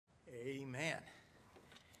Amen.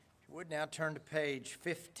 If you would now turn to page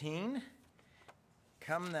 15.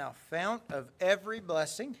 Come thou fount of every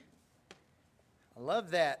blessing. I love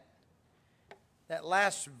that. That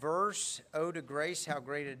last verse, "Oh, to grace, how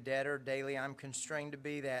great a debtor daily I'm constrained to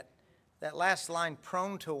be." That last line,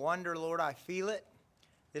 "Prone to wonder, Lord, I feel it."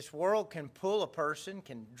 This world can pull a person,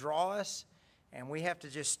 can draw us, and we have to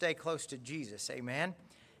just stay close to Jesus. Amen.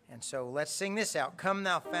 And so let's sing this out. Come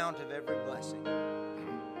thou fount of every blessing.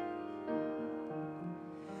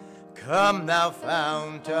 Come thou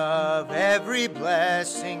fount of every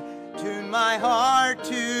blessing, tune my heart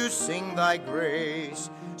to sing thy grace.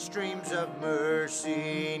 Streams of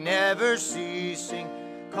mercy never ceasing,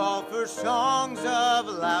 call for songs of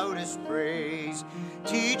loudest praise.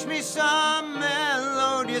 Teach me some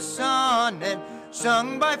melodious sonnet,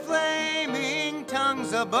 sung by flaming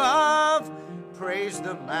tongues above. Praise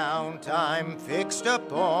the mount I'm fixed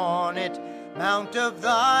upon it, mount of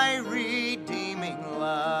thy redeeming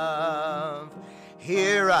love.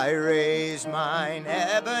 Here I raise mine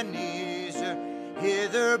Ebenezer,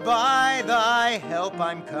 hither by thy help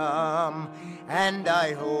I'm come, and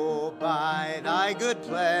I hope by thy good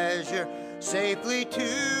pleasure safely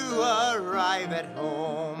to arrive at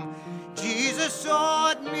home. Jesus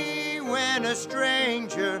sought me when a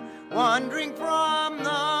stranger, wandering from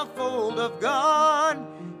the fold of God.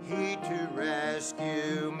 He to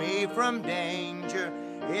rescue me from danger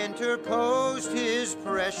interposed his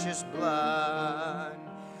precious blood.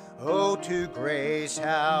 Oh, to grace,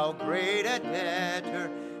 how great a debtor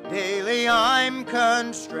daily I'm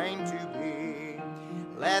constrained to be.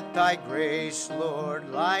 Let thy grace,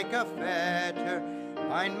 Lord, like a fetter,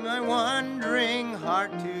 bind my wandering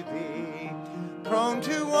heart to thee. Prone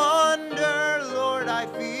to wander, Lord, I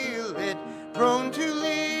feel it, prone to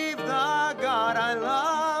leave the God I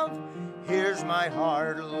love. Here's my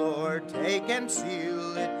heart, Lord, take and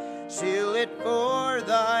seal it for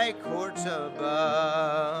thy courts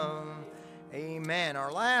above. Amen.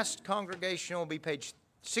 Our last congregation will be page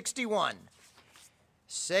 61.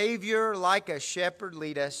 Savior, like a shepherd,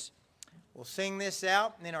 lead us. We'll sing this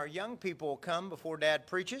out, and then our young people will come before Dad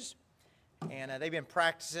preaches. And they've been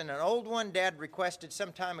practicing an old one. Dad requested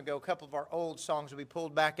some time ago a couple of our old songs will be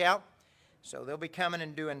pulled back out. So they'll be coming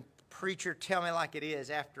and doing Preacher, Tell Me Like It Is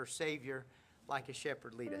after Savior, like a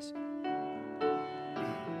shepherd, lead us.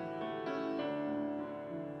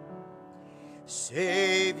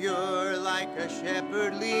 Savior, like a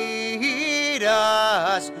shepherd, lead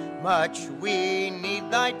us. Much we need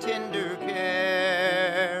thy tender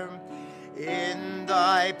care. In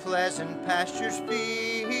thy pleasant pastures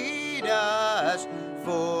feed us.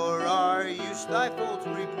 For our use thy folds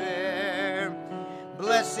prepare.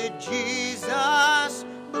 Blessed Jesus,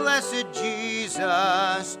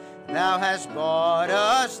 thou hast bought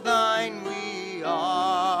us, thine we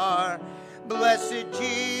are. Blessed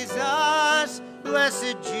Jesus,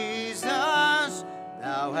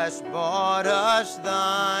 thou hast bought us,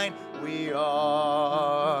 thine we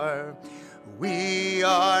are. We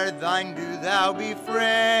are thine, do thou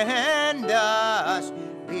befriend us,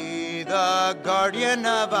 be the guardian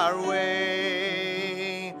of our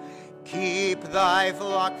way. Keep thy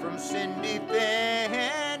flock from sin,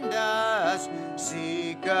 defend us,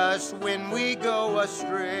 seek us when we go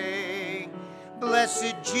astray.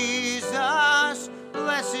 Blessed Jesus,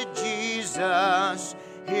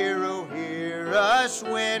 hear, oh, hear us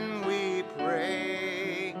when we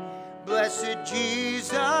pray. Blessed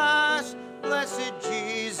Jesus,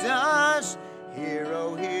 hear,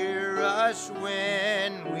 oh, hear us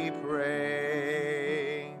when we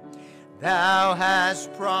pray. Thou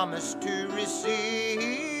hast promised to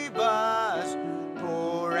receive us,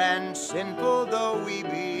 poor and sinful though we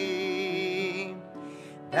be.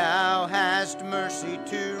 Thou hast mercy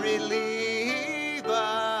to relieve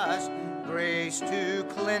us, grace to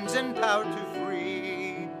cleanse and power to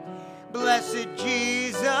free. Blessed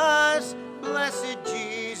Jesus,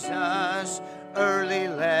 early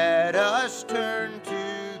let us turn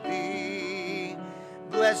to thee.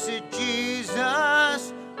 Blessed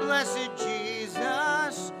Jesus,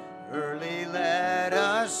 early let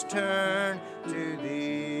us turn to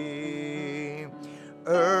thee.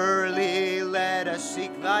 Early let us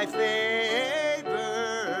seek thy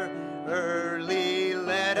favor, early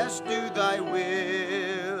let us do thy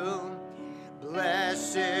will.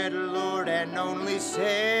 Blessed Lord and only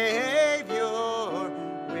Savior,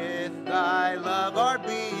 with thy love our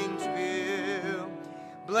beings fill.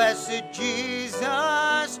 Blessed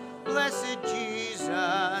Jesus,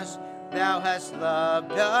 thou hast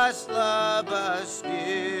loved us, love us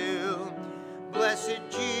still. Blessed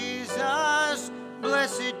Jesus,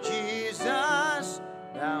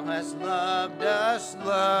 Thou hast loved us,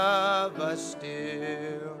 love us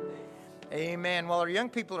still. Amen. While our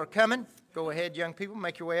young people are coming, go ahead, young people,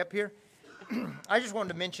 make your way up here. I just wanted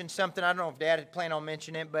to mention something. I don't know if Dad had planned on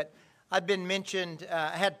mentioning it, but I've been mentioned,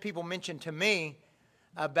 had people mention to me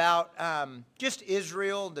about just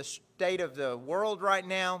Israel, the state of the world right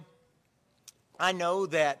now. I know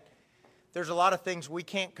that there's a lot of things we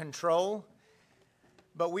can't control,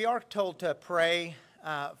 but we are told to pray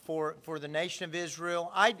for the nation of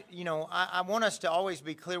Israel. I want us to always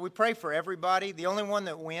be clear. We pray for everybody. The only one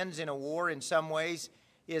that wins in a war in some ways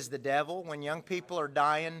is the devil. When young people are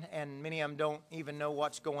dying, and many of them don't even know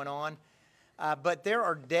what's going on. But there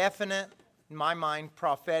are definite, in my mind,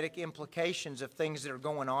 prophetic implications of things that are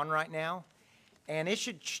going on right now. And it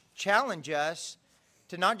should challenge us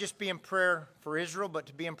to not just be in prayer for Israel, but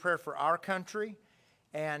to be in prayer for our country,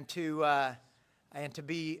 and to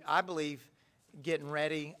be, I believe, getting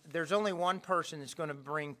ready. There's only one person that's going to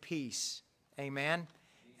bring peace. Amen?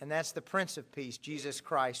 And that's the Prince of Peace, Jesus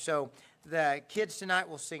Christ. So the kids tonight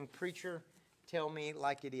will sing Preacher, Tell Me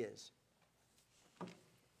Like It Is.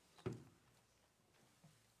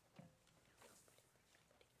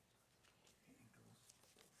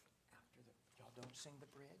 Y'all don't sing the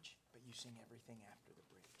bridge, but you sing everything after the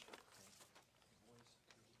bridge. Okay? Boys,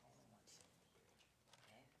 you're the only one singing the bridge.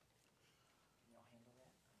 Okay? Can y'all handle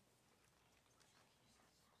that?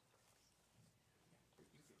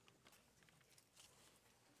 You good.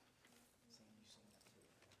 Sam, you sing that too.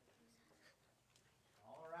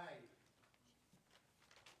 All right.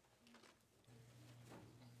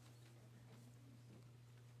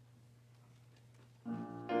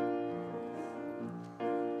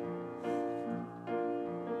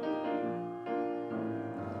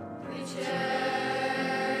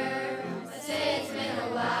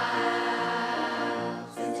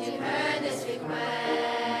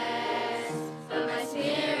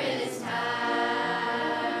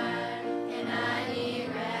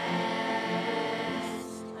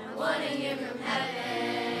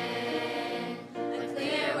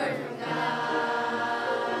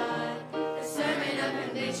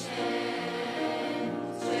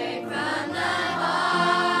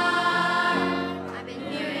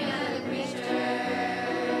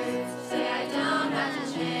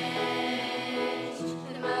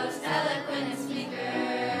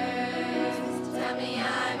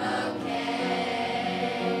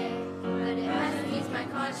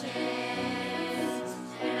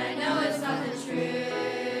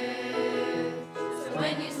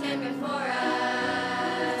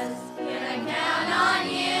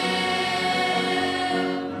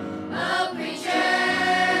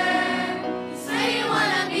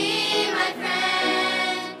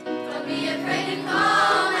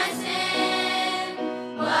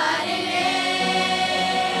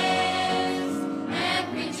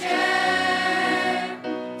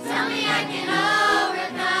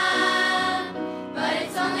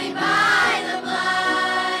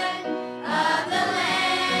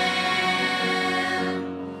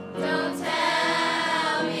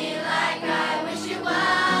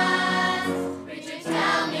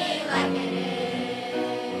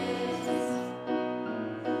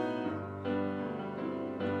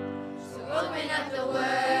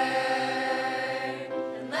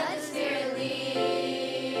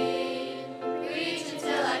 Preach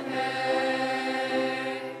until I'm heard.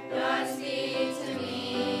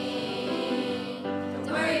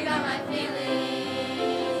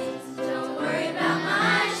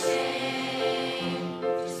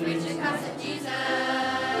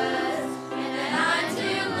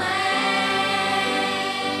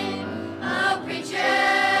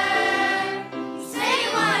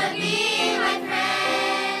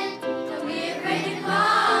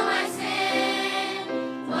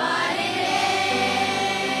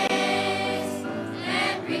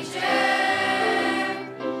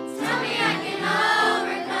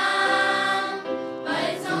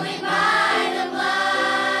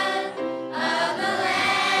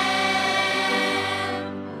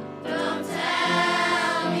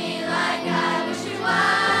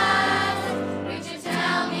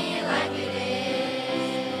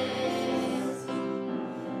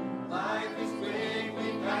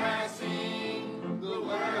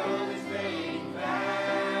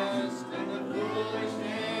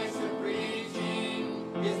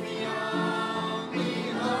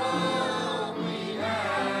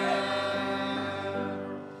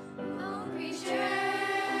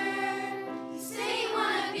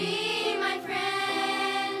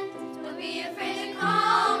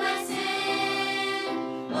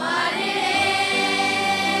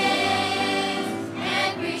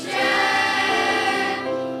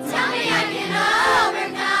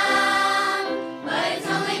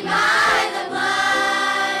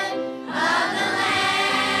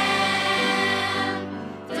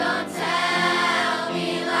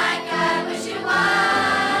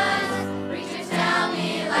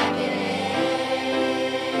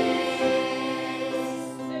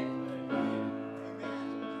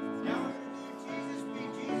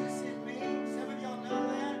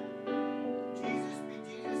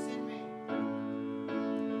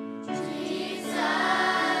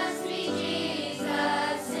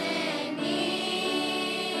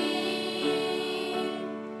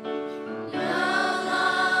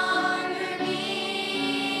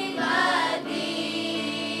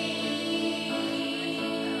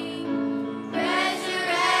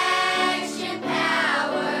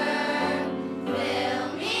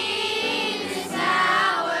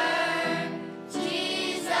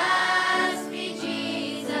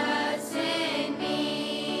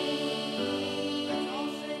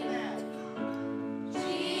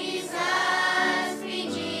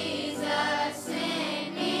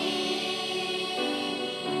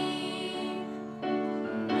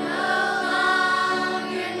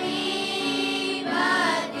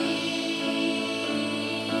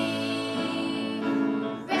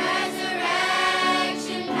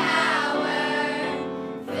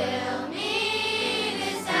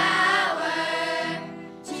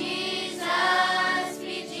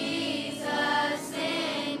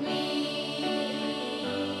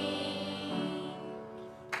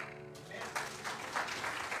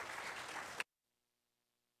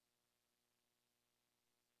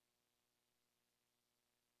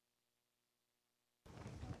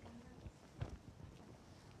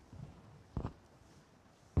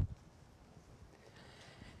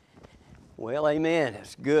 Well, amen.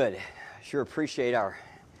 It's good. I sure appreciate our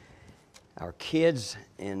kids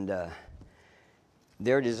and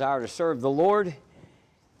their desire to serve the Lord.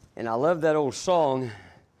 And I love that old song,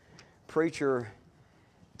 Preacher,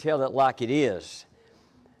 Tell It Like It Is.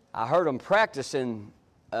 I heard them practicing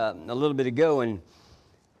a little bit ago, and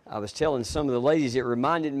I was telling some of the ladies, it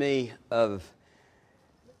reminded me of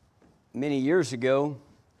many years ago.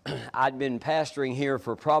 I'd been pastoring here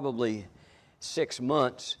for probably 6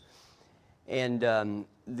 months, and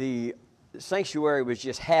the sanctuary was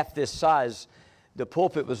just half this size. The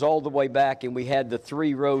pulpit was all the way back, and we had the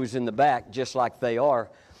 3 rows in the back, just like they are.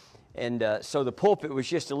 And so the pulpit was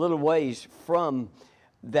just a little ways from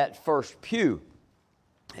that first pew.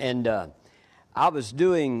 And I was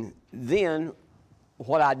doing then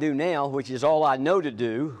what I do now, which is all I know to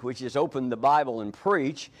do, which is open the Bible and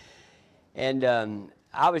preach. And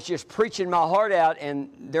I was just preaching my heart out, and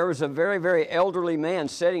there was a very, very elderly man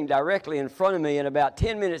sitting directly in front of me, and about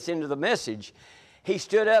 10 minutes into the message, he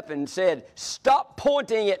stood up and said, "Stop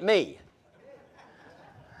pointing at me."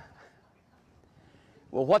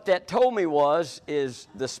 Well, what that told me is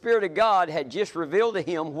the Spirit of God had just revealed to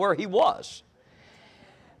him where he was.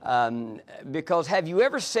 Because have you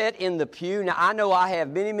ever sat in the pew? Now, I know I have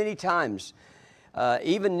many, many times.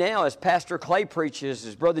 Even now, as Pastor Clay preaches,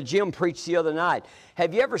 as Brother Jim preached the other night,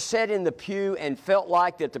 have you ever sat in the pew and felt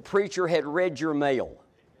like that the preacher had read your mail?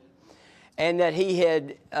 And that he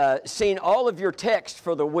had seen all of your text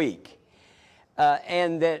for the week?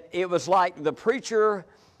 And that it was like the preacher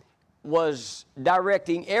was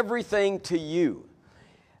directing everything to you.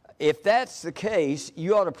 If that's the case,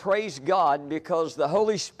 you ought to praise God, because the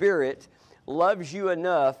Holy Spirit loves you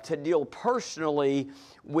enough to deal personally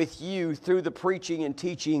with you through the preaching and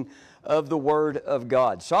teaching of the Word of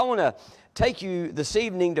God. So I want to take you this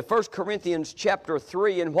evening to 1 Corinthians chapter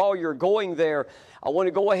 3, and while you're going there, I want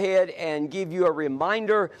to go ahead and give you a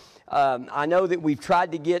reminder. I know that we've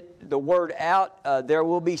tried to get the word out. There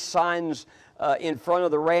will be signs in front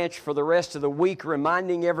of the ranch for the rest of the week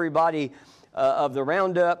reminding everybody of the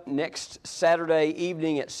roundup next Saturday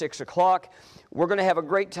evening at 6 o'clock. We're going to have a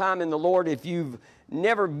great time in the Lord. If you've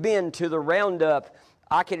never been to the roundup,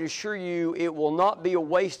 I can assure you it will not be a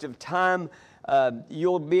waste of time.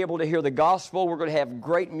 You'll be able to hear the gospel. We're going to have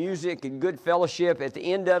great music and good fellowship. At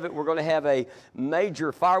the end of it, we're going to have a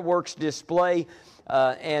major fireworks display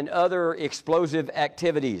and other explosive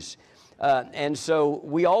activities. And so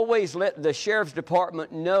we always let the sheriff's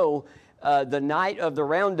department know the night of the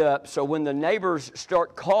roundup, so when the neighbors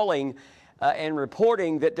start calling and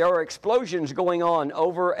reporting that there are explosions going on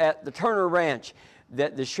over at the Turner Ranch,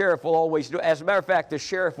 that the sheriff will always do. As a matter of fact, the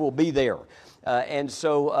sheriff will be there. And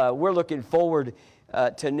so we're looking forward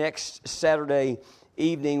to next Saturday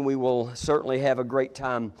evening. We will certainly have a great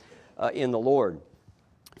time in the Lord.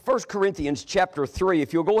 1 Corinthians chapter 3,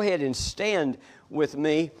 if you'll go ahead and stand with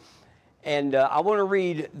me. And I want to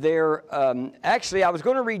read there, actually I was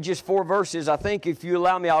going to read just 4 verses. I think if you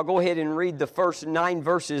allow me, I'll go ahead and read the first 9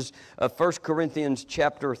 verses of 1 Corinthians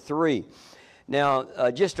chapter 3.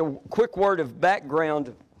 Now, just a quick word of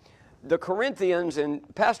background. The Corinthians, and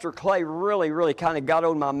Pastor Clay really kind of got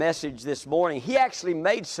on my message this morning. He actually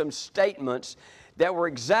made some statements that were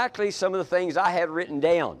exactly some of the things I had written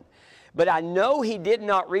down. But I know he did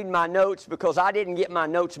not read my notes, because I didn't get my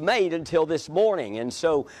notes made until this morning. And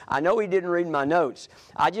so I know he didn't read my notes.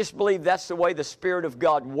 I just believe that's the way the Spirit of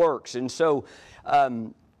God works. And so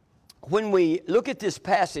when we look at this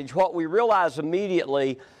passage, what we realize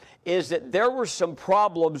immediately is that there were some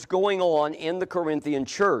problems going on in the Corinthian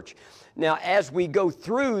church. Now, as we go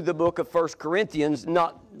through the book of 1 Corinthians,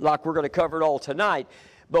 not like we're going to cover it all tonight,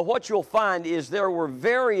 but what you'll find is there were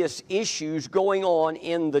various issues going on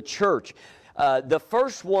in the church. The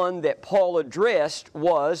first one that Paul addressed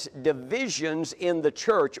was divisions in the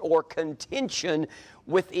church, or contention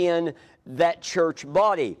within that church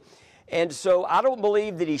body. And so I don't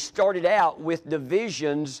believe that he started out with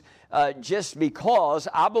divisions just because.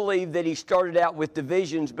 I believe that he started out with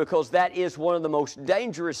divisions because that is one of the most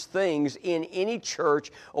dangerous things in any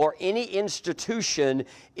church or any institution,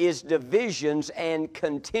 is divisions and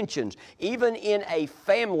contentions. Even in a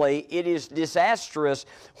family, it is disastrous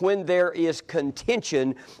when there is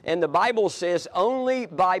contention. And the Bible says only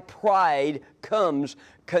by pride comes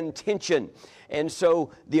contention. And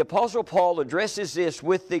so the Apostle Paul addresses this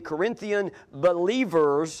with the Corinthian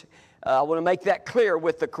believers. I want to make that clear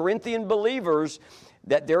with the Corinthian believers,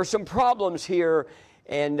 that there are some problems here,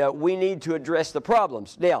 and we need to address the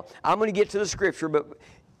problems. Now, I'm going to get to the scripture, but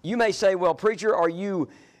you may say, well, preacher, are you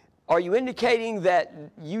indicating that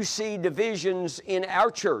you see divisions in our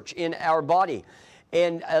church, in our body?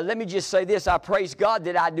 And let me just say this, I praise God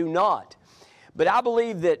that I do not. But I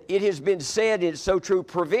believe that it has been said, it's so true,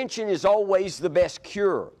 prevention is always the best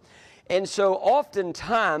cure. And so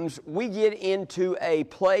oftentimes we get into a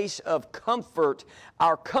place of comfort,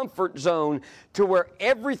 our comfort zone, to where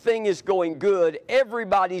everything is going good,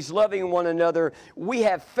 everybody's loving one another. We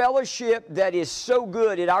have fellowship that is so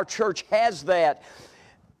good, and our church has that.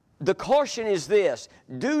 The caution is this: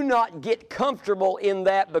 do not get comfortable in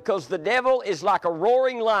that, because the devil is like a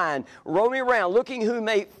roaring lion roaming around looking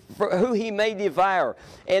who he may devour.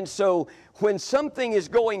 And so when something is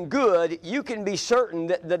going good, you can be certain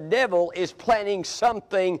that the devil is planning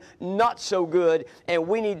something not so good, and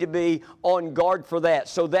we need to be on guard for that.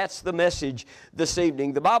 So that's the message this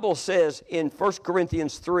evening. The Bible says in 1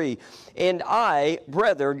 Corinthians 3, "And I,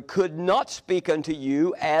 brethren, could not speak unto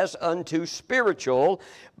you as unto spiritual,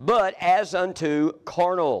 but as unto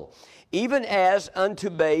carnal, even as unto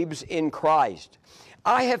babes in Christ.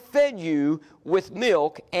 I have fed you with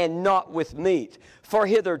milk and not with meat. For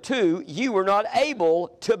hitherto you were not able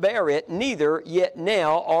to bear it, neither yet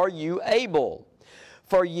now are you able.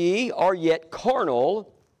 For ye are yet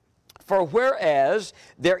carnal. For whereas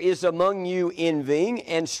there is among you envying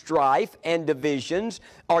and strife and divisions,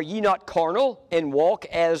 are ye not carnal and walk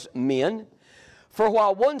as men? For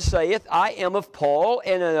while one saith, I am of Paul,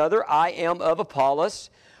 and another, I am of Apollos,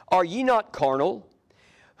 are ye not carnal?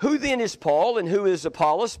 Who then is Paul, and who is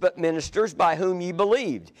Apollos, but ministers by whom ye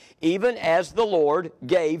believed, even as the Lord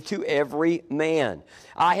gave to every man?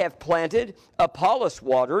 I have planted, Apollos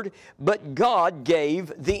watered, but God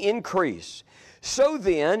gave the increase. So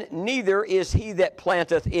then, neither is he that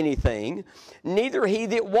planteth anything, neither he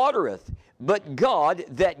that watereth, but God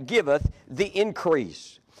that giveth the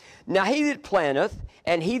increase. Now he that planteth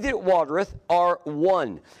and he that watereth are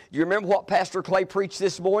one." You remember what Pastor Clay preached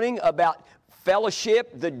this morning about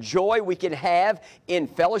fellowship, the joy we can have in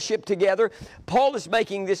fellowship together? Paul is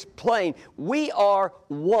making this plain. We are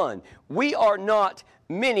one. We are not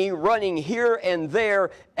many running here and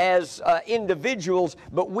there as individuals,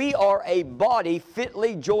 but we are a body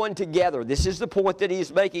fitly joined together. This is the point that he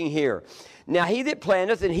is making here. Now he that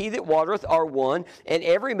planteth and he that watereth are one, and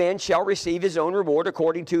every man shall receive his own reward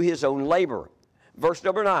according to his own labor. Verse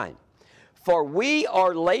number 9. For we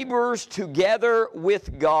are laborers together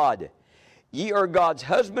with God. Ye are God's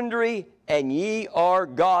husbandry, and ye are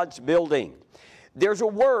God's building. There's a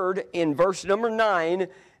word in verse number 9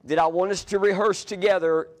 that I want us to rehearse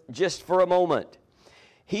together just for a moment.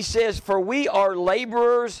 He says, for we are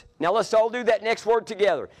laborers. Now let's all do that next word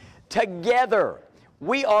together. Together.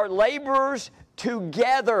 We are laborers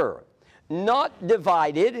together, not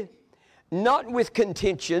divided, not with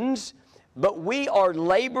contentions, but we are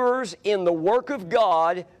laborers in the work of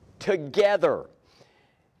God together.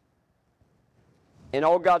 And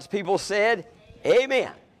all God's people said,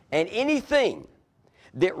 amen. And anything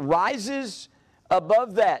that rises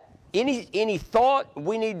above that, any thought,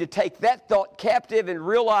 we need to take that thought captive and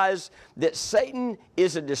realize that Satan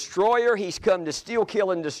is a destroyer. He's come to steal,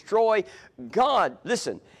 kill, and destroy. God,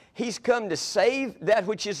 listen, He's come to save that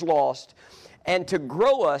which is lost and to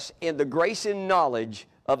grow us in the grace and knowledge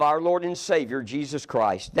of our Lord and Savior, Jesus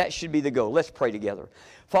Christ. That should be the goal. Let's pray together.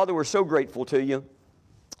 Father, we're so grateful to you.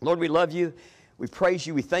 Lord, we love you. We praise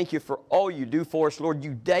you. We thank you for all you do for us. Lord,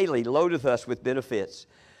 you daily loadeth us with benefits.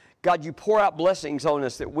 God, you pour out blessings on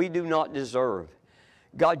us that we do not deserve.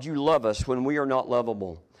 God, you love us when we are not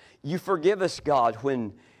lovable. You forgive us, God,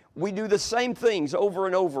 when we do the same things over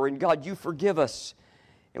and over. And God, you forgive us,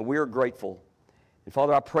 and we are grateful. And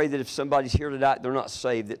Father, I pray that if somebody's here tonight, they're not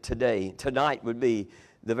saved, that tonight would be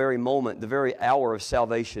the very moment, the very hour of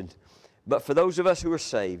salvation. But for those of us who are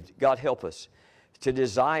saved, God, help us to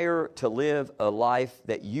desire to live a life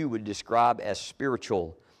that you would describe as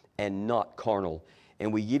spiritual and not carnal.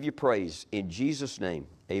 And we give you praise in Jesus' name.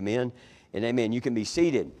 Amen and amen. You can be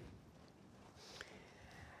seated.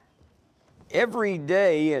 Every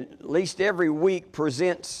day, at least every week,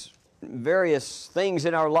 presents various things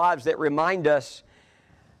in our lives that remind us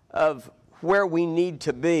of where we need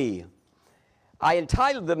to be. I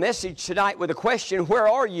entitled the message tonight with a question, where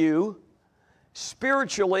are you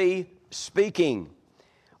spiritually speaking?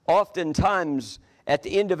 Oftentimes at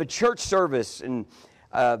the end of a church service, and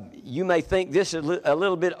you may think this is a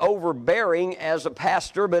little bit overbearing as a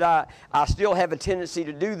pastor, but I still have a tendency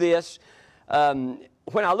to do this.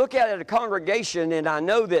 When I look at a congregation and I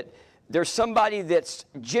know that there's somebody that's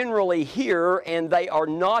generally here and they are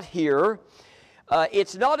not here,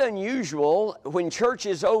 it's not unusual when church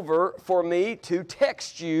is over for me to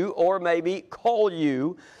text you or maybe call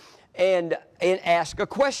you and ask a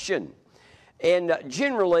question. And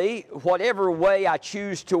generally, whatever way I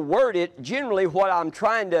choose to word it, generally what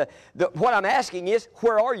I'm asking is,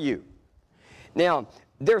 where are you? Now,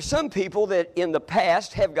 there are some people that in the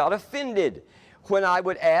past have got offended when I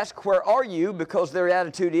would ask, where are you? Because their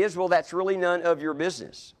attitude is, well, that's really none of your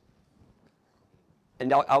business.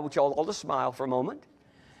 And I want you all to smile for a moment.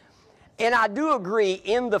 And I do agree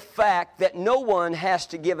in the fact that no one has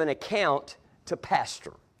to give an account to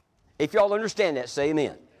pastor. If y'all understand that, say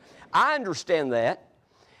amen. I understand that.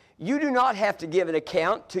 You do not have to give an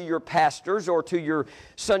account to your pastors or to your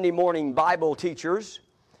Sunday morning Bible teachers.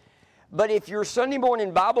 But if your Sunday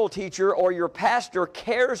morning Bible teacher or your pastor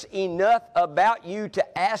cares enough about you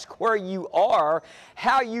to ask where you are,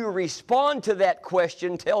 how you respond to that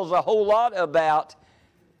question tells a whole lot about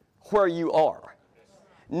where you are.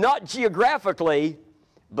 Not geographically,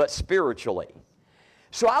 but spiritually.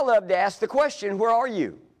 So I love to ask the question, where are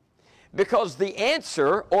you? Because the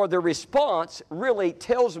answer or the response really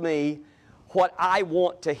tells me what I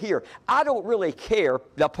want to hear. I don't really care,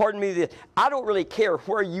 now pardon me, I don't really care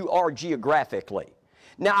where you are geographically.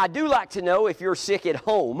 Now I do like to know if you're sick at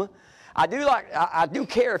home. I do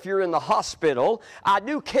care if you're in the hospital. I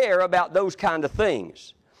do care about those kind of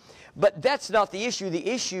things. But that's not the issue. The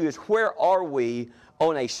issue is, where are we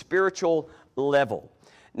on a spiritual level?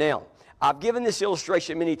 Now, I've given this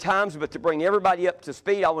illustration many times, but to bring everybody up to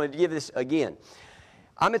speed, I wanted to give this again.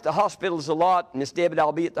 I'm at the hospitals a lot. Miss Deb and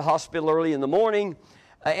I'll be at the hospital early in the morning.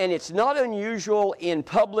 And it's not unusual in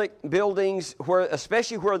public buildings,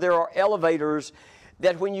 especially where there are elevators,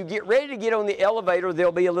 that when you get ready to get on the elevator,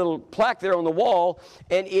 there'll be a little plaque there on the wall,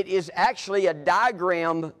 and it is actually a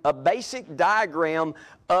diagram, a basic diagram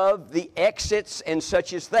of the exits and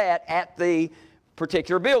such as that at the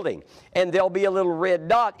particular building. And there'll be a little red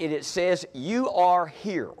dot, and it says, "You are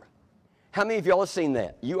here." How many of y'all have seen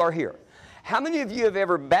that? You are here. How many of you have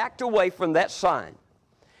ever backed away from that sign,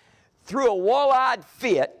 threw a wall-eyed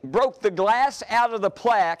fit, broke the glass out of the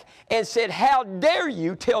plaque, and said, "How dare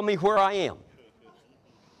you tell me where I am?"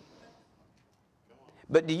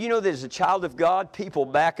 But do you know that as a child of God, people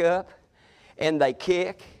back up, and they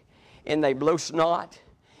kick, and they blow snot,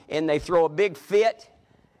 and they throw a big fit,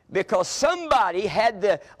 because somebody had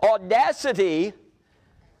the audacity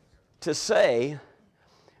to say,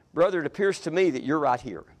 "Brother, it appears to me that you're right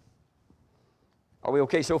here." Are we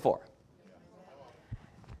okay so far?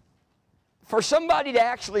 For somebody to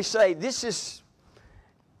actually say,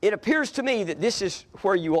 it appears to me that this is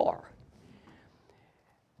where you are.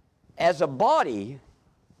 As a body,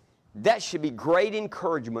 that should be great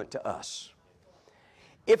encouragement to us.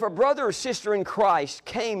 If a brother or sister in Christ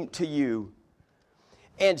came to you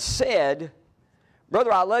and said,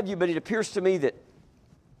 "Brother, I love you, but it appears to me that,"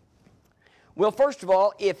 well, first of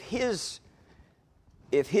all, if his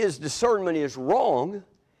discernment is wrong,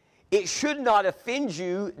 it should not offend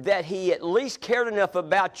you that he at least cared enough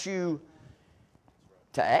about you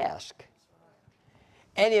to ask.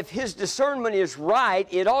 And if his discernment is right,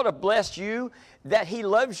 it ought to bless you that he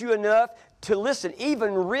loves you enough to listen,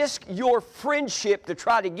 even risk your friendship to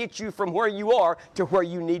try to get you from where you are to where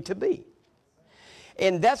you need to be.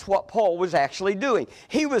 And that's what Paul was actually doing.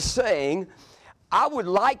 He was saying, "I would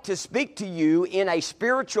like to speak to you in a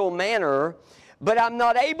spiritual manner, but I'm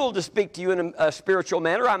not able to speak to you in a spiritual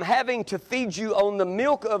manner. I'm having to feed you on the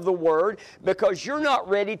milk of the Word because you're not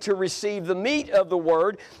ready to receive the meat of the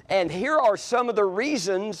Word. And here are some of the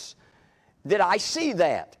reasons that I see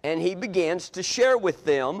that." And he begins to share with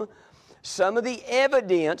them some of the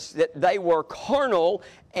evidence that they were carnal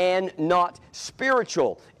and not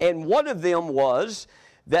spiritual. And one of them was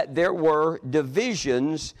that there were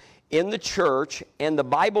divisions in the church, and the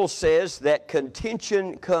Bible says that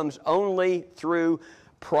contention comes only through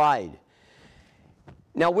pride.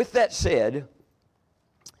 Now, with that said,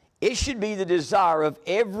 it should be the desire of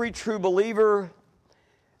every true believer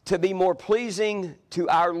to be more pleasing to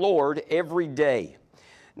our Lord every day.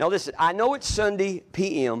 Now, listen, I know it's Sunday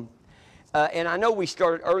p.m., and I know we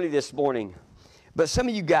started early this morning, but some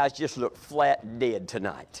of you guys just look flat dead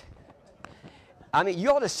tonight. I mean, you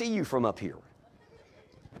ought to see you from up here.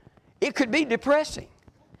 It could be depressing.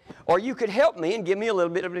 Or you could help me and give me a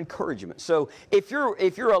little bit of encouragement. So if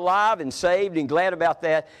you're alive and saved and glad about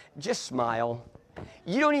that, just smile.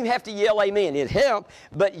 You don't even have to yell amen. It'd help,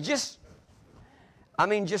 but just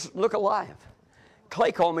look alive.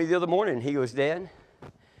 Clay called me the other morning and he goes, "Dad,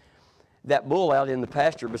 that bull out in the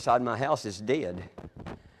pasture beside my house is dead."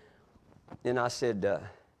 And I said,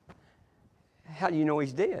 "How do you know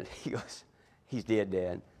he's dead?" He goes, "He's dead,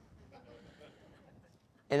 Dad."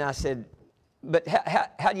 And I said, "But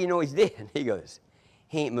how do you know he's dead?" He goes,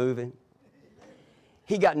 "He ain't moving.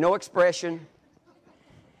 He got no expression.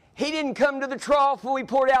 He didn't come to the trough when we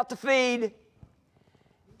poured out the feed.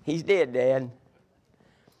 He's dead, Dad."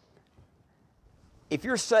 if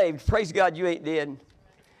you're saved, praise God you ain't dead.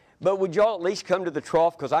 But would y'all at least come to the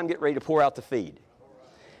trough, because I'm getting ready to pour out the feed.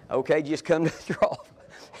 Okay, just come to the trough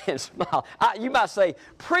and smile. You might say,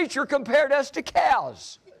 preacher compared us to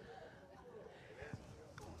cows.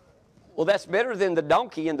 Well, that's better than the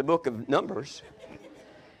donkey in the book of Numbers.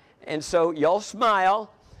 And so y'all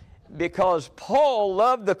smile, because Paul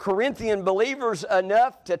loved the Corinthian believers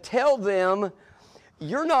enough to tell them,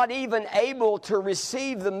 you're not even able to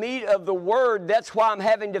receive the meat of the word. That's why I'm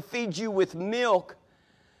having to feed you with milk.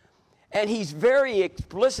 And he's very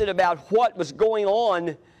explicit about what was going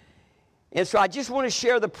on. And so I just want to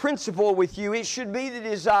share the principle with you. It should be the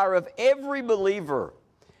desire of every believer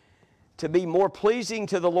to be more pleasing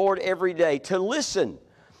to the Lord every day, to listen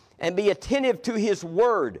and be attentive to His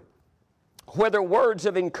word, whether words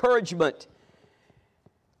of encouragement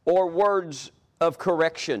or words of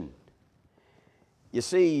correction. You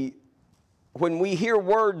see, when we hear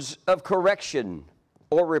words of correction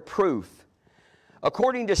or reproof,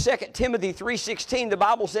 according to 2 Timothy 3:16, the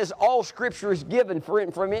Bible says all Scripture is given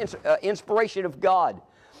from inspiration of God.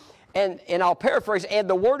 And I'll paraphrase, and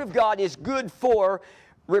the Word of God is good for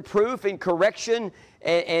reproof and correction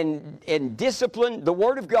and discipline. The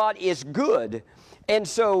Word of God is good. And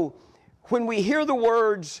so when we hear the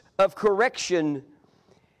words of correction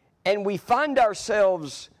and we find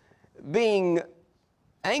ourselves being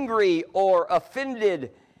angry or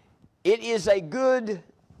offended, it is a good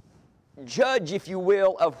judge, if you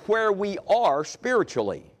will, of where we are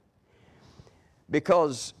spiritually.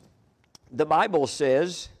 Because the Bible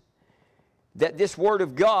says that this Word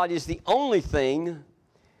of God is the only thing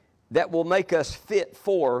that will make us fit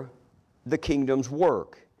for the kingdom's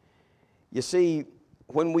work. You see,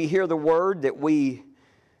 when we hear the word that we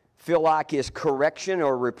feel like is correction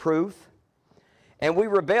or reproof, and we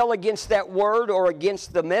rebel against that word or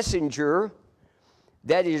against the messenger,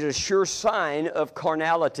 that is a sure sign of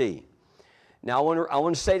carnality. Now, I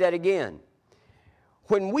want to say that again.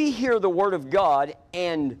 When we hear the Word of God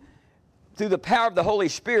and through the power of the Holy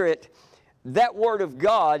Spirit, that Word of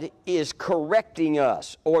God is correcting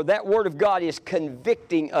us, or that Word of God is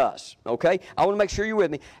convicting us, okay? I want to make sure you're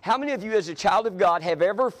with me. How many of you as a child of God have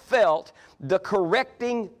ever felt the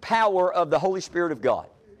correcting power of the Holy Spirit of God?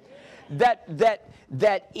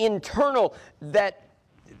 That internal, that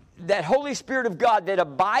Holy Spirit of God that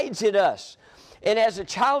abides in us. And as a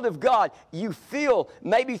child of God, you feel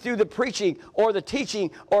maybe through the preaching or the teaching,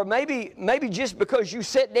 or maybe just because you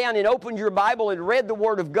sat down and opened your Bible and read the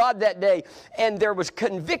Word of God that day, and there was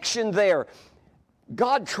conviction there,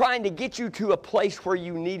 God trying to get you to a place where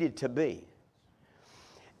you needed to be.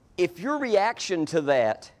 If your reaction to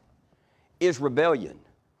that is rebellion,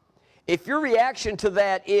 if your reaction to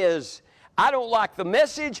that is, I don't like the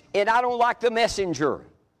message and I don't like the messenger,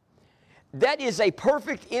 that is a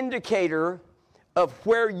perfect indicator of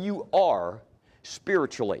where you are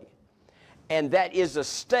spiritually. And that is a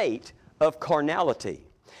state of carnality.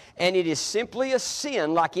 And it is simply a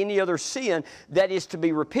sin like any other sin that is to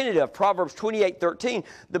be repented of. Proverbs 28:13,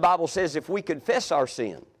 the Bible says if we confess our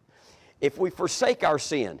sin, if we forsake our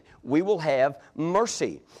sin, we will have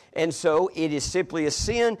mercy. And so it is simply a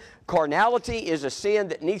sin. Carnality is a sin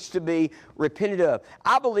that needs to be repented of.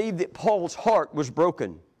 I believe that Paul's heart was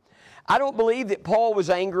broken. I don't believe that Paul was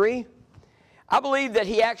angry. I believe that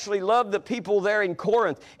he actually loved the people there in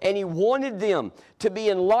Corinth, and he wanted them to be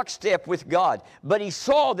in lockstep with God. But he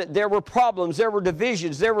saw that there were problems, there were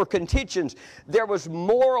divisions, there were contentions, there was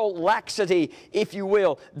moral laxity, if you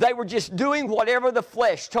will. They were just doing whatever the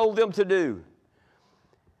flesh told them to do.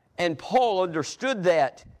 And Paul understood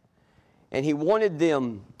that, and he wanted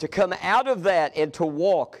them to come out of that and to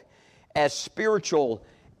walk as spiritual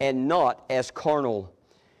and not as carnal.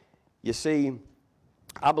 You see,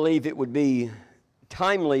 I believe it would be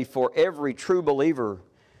timely for every true believer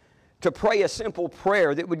to pray a simple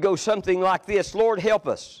prayer that would go something like this: Lord, help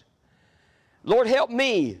us. Lord, help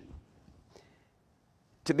me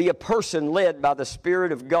to be a person led by the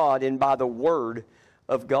Spirit of God and by the Word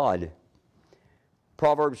of God.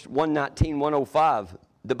 Proverbs 119, 105,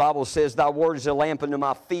 the Bible says, Thy word is a lamp unto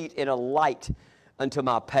my feet and a light unto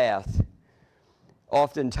my path.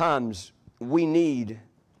 Oftentimes, we need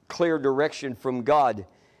clear direction from God.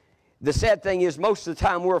 The sad thing is, most of the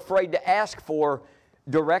time we're afraid to ask for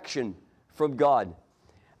direction from God.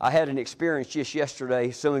 I had an experience just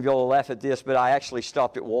yesterday. Some of y'all will laugh at this, but I actually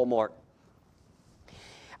stopped at Walmart.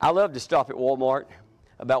 I love to stop at Walmart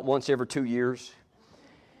about once every 2 years.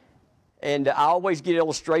 And I always get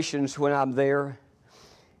illustrations when I'm there.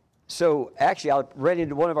 So actually, I ran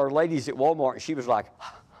into one of our ladies at Walmart, and she was like,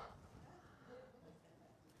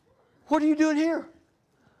 "What are you doing here?"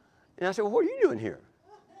 And I said, "Well, what are you doing here?"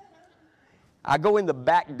 I go in the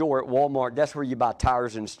back door at Walmart. That's where you buy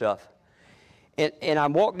tires and stuff. And I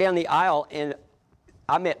walked down the aisle, and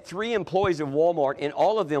I met 3 employees of Walmart, and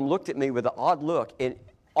all of them looked at me with an odd look, and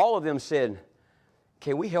all of them said,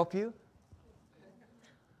 "Can we help you?"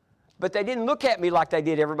 But they didn't look at me like they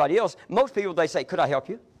did everybody else. Most people, they say, "Could I help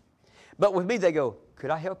you?" But with me, they go, "Could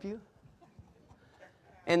I help you?"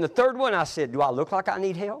 And the third one, I said, "Do I look like I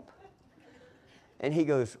need help?" And he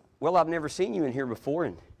goes, "Well, I've never seen you in here before,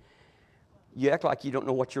 and you act like you don't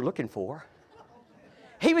know what you're looking for."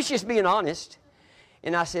 He was just being honest.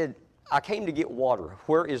 And I said, "I came to get water.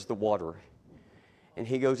 Where is the water?" And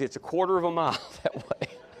he goes, "It's a quarter of a mile that way."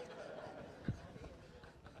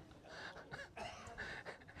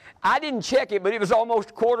 I didn't check it, but it was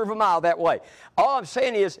almost a quarter of a mile that way. All I'm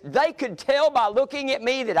saying is, they could tell by looking at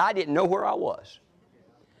me that I didn't know where I was.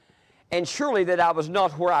 And surely that I was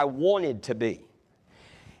not where I wanted to be.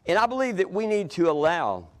 And I believe that we need to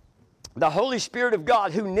allow the Holy Spirit of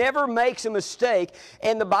God, who never makes a mistake,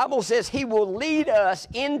 and the Bible says He will lead us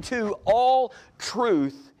into all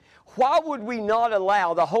truth. Why would we not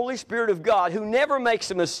allow the Holy Spirit of God, who never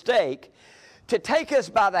makes a mistake, to take us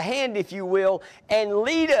by the hand, if you will, and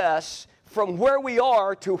lead us from where we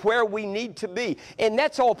are to where we need to be? And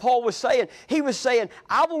that's all Paul was saying. He was saying,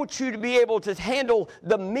 I want you to be able to handle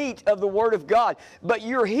the meat of the Word of God, but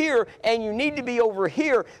you're here and you need to be over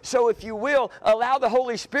here. So if you will, allow the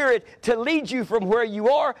Holy Spirit to lead you from where you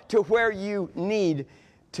are to where you need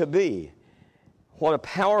to be. What a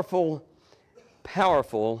powerful,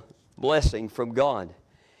 powerful blessing from God.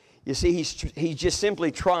 You see, he's just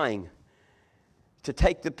simply trying to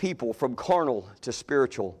take the people from carnal to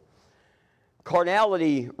spiritual.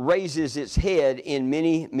 Carnality raises its head in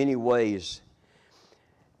many, many ways.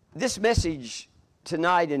 This message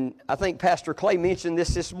tonight, and I think Pastor Clay mentioned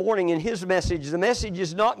this morning in his message, the message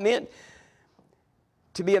is not meant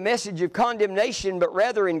to be a message of condemnation, but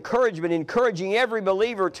rather encouragement, encouraging every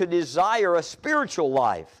believer to desire a spiritual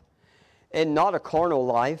life and not a carnal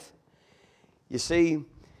life. You see,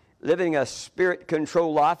 living a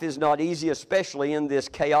spirit-controlled life is not easy, especially in this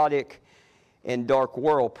chaotic and dark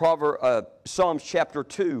world. Psalms chapter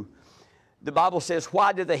 2, the Bible says,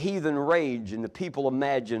 "Why do the heathen rage and the people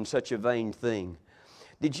imagine such a vain thing?"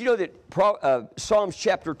 Did you know that Psalms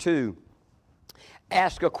chapter 2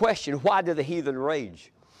 asks a question, why do the heathen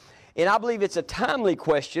rage? And I believe it's a timely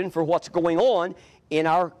question for what's going on in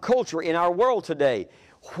our culture, in our world today.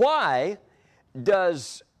 Why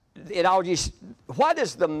does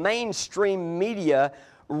the mainstream media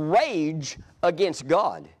rage against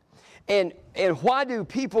God? And why do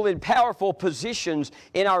people in powerful positions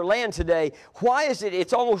in our land today, why is it,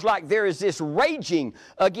 it's almost like there is this raging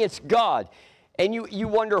against God? And you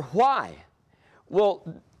wonder why. Well,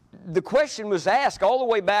 the question was asked all the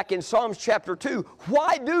way back in Psalms chapter 2,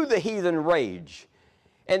 why do the heathen rage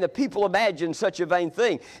and the people imagine such a vain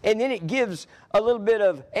thing? And then it gives a little bit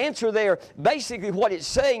of answer there. Basically what it's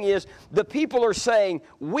saying is, the people are saying,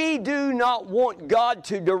 we do not want God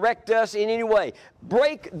to direct us in any way.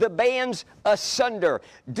 Break the bands asunder.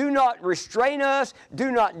 Do not restrain us.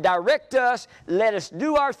 Do not direct us. Let us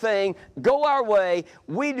do our thing. Go our way.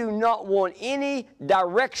 We do not want any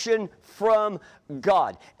direction from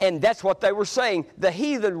God. And that's what they were saying. The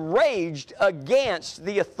heathen raged against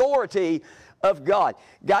the authority of God.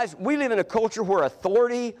 Guys, we live in a culture where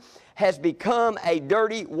authority has become a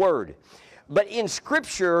dirty word. But in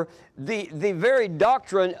Scripture, the very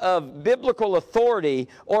doctrine of biblical authority,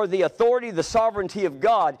 or the authority, the sovereignty of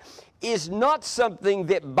God, is not something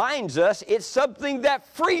that binds us. It's something that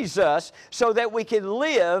frees us so that we can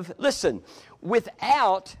live,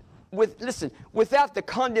 without the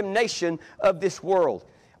condemnation of this world.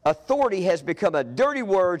 Authority has become a dirty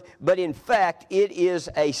word, but in fact, it is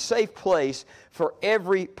a safe place for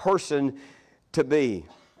every person to be.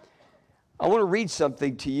 I want to read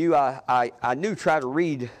something to you. I try to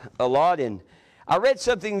read a lot, and I read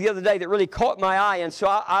something the other day that really caught my eye, and so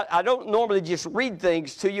I don't normally just read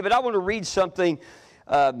things to you, but I want to read something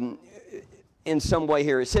in some way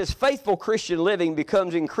here. It says, faithful Christian living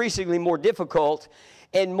becomes increasingly more difficult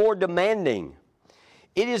and more demanding.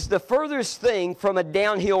 It is the furthest thing from a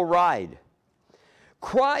downhill ride.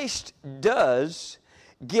 Christ does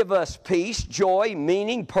give us peace, joy,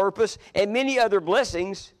 meaning, purpose, and many other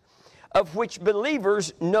blessings of which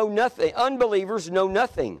unbelievers know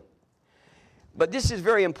nothing. But this is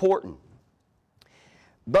very important.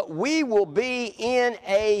 But we will be in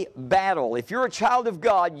a battle. If you're a child of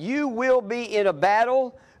God, you will be in a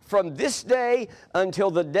battle from this day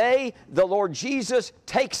until the day the Lord Jesus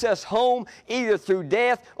takes us home, either through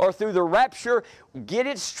death or through the rapture. Get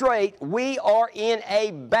it straight. We are in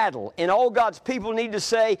a battle. And all God's people need to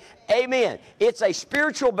say, amen. It's a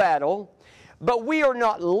spiritual battle, but we are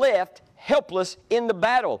not left helpless in the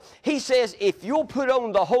battle. He says, if you'll put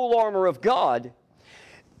on the whole armor of God,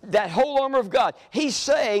 that whole armor of God, he's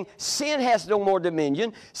saying sin has no more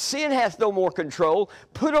dominion, sin has no more control.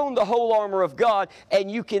 Put on the whole armor of God and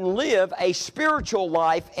you can live a spiritual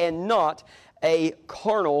life and not a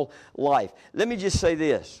carnal life. Let me just say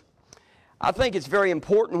this. I think it's very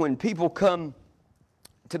important when people come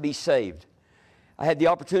to be saved. I had the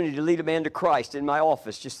opportunity to lead a man to Christ in my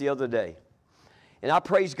office just the other day. And I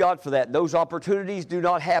praise God for that. Those opportunities do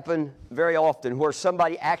not happen very often where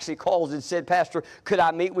somebody actually calls and said, Pastor, could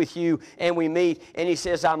I meet with you? And we meet, and he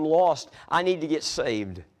says, I'm lost. I need to get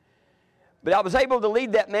saved. But I was able to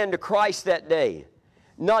lead that man to Christ that day.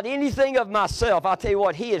 Not anything of myself. I'll tell you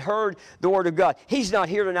what, he had heard the Word of God. He's not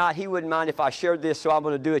here tonight. He wouldn't mind if I shared this, so I'm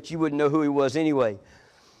going to do it. You wouldn't know who he was anyway.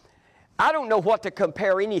 I don't know what to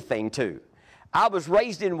compare anything to. I was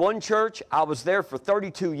raised in one church. I was there for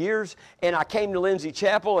 32 years, and I came to Lindsey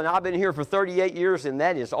Chapel, and I've been here for 38 years, and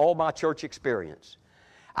that is all my church experience.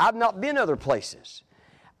 I've not been other places.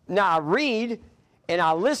 Now, I read and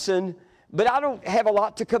I listen, but I don't have a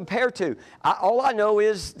lot to compare to. All I know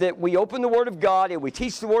is that we open the Word of God, and we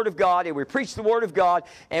teach the Word of God, and we preach the Word of God,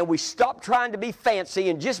 and we stop trying to be fancy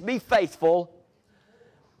and just be faithful,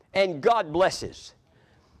 and God blesses.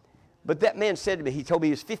 But that man said to me, he told me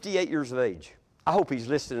he was 58 years of age. I hope he's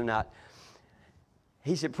listening tonight.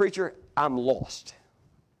 He said, Preacher, I'm lost.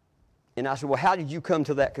 And I said, well, how did you come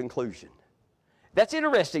to that conclusion? That's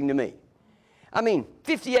interesting to me. I mean,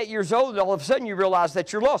 58 years old, and all of a sudden you realize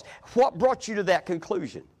that you're lost. What brought you to that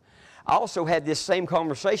conclusion? I also had this same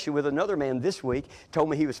conversation with another man this week, told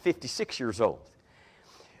me he was 56 years old.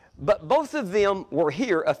 But both of them were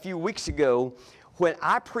here a few weeks ago when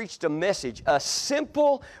I preached a message, a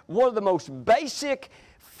simple, one of the most basic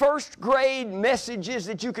first grade messages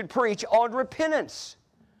that you could preach on repentance.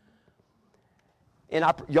 And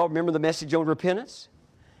y'all remember the message on repentance?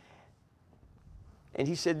 And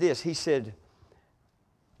he said this, he said,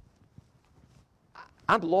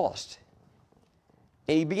 I'm lost.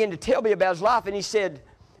 And he began to tell me about his life, and he said,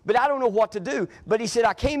 but I don't know what to do. But he said,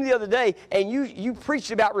 I came the other day, and you preached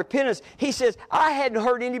about repentance. He says, I hadn't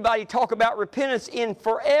heard anybody talk about repentance in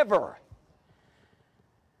forever.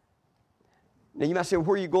 Now, you might say,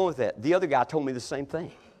 where are you going with that? The other guy told me the same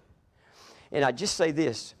thing. And I just say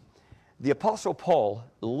this. The Apostle Paul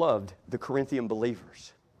loved the Corinthian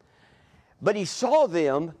believers. But he saw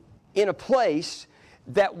them in a place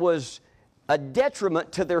that was a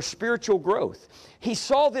detriment to their spiritual growth. He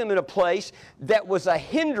saw them in a place that was a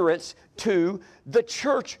hindrance to the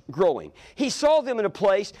church growing. He saw them in a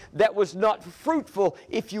place that was not fruitful,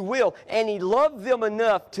 if you will, and he loved them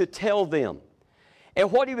enough to tell them. And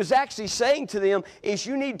what he was actually saying to them is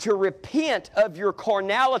you need to repent of your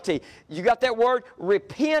carnality. You got that word?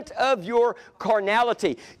 Repent of your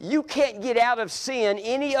carnality. You can't get out of sin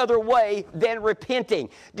any other way than repenting.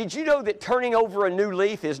 Did you know that turning over a new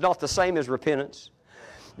leaf is not the same as repentance?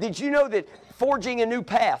 Did you know that forging a new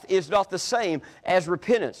path is not the same as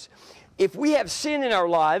repentance? If we have sin in our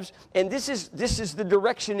lives, and this is the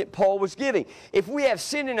direction that Paul was giving. If we have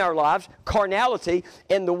sin in our lives, carnality,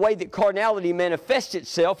 and the way that carnality manifests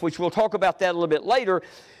itself, which we'll talk about that a little bit later,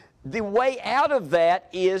 the way out of that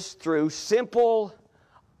is through simple,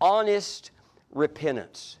 honest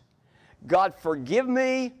repentance. God, forgive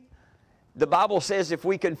me. The Bible says if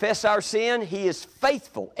we confess our sin, He is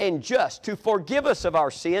faithful and just to forgive us of our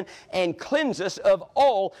sin and cleanse us of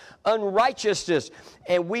all unrighteousness.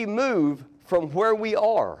 And we move from where we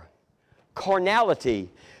are, carnality,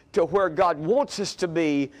 to where God wants us to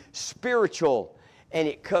be, spiritual. And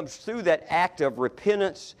it comes through that act of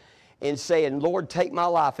repentance and saying, Lord, take my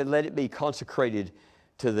life and let it be consecrated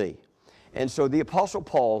to Thee. And so the Apostle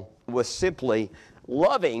Paul was simply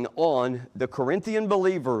loving on the Corinthian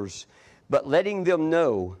believers, but letting them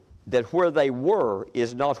know that where they were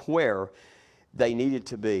is not where they needed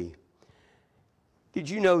to be. Did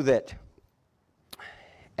you know that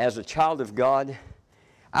as a child of God,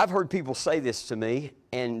 I've heard people say this to me,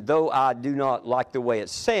 and though I do not like the way it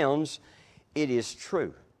sounds, it is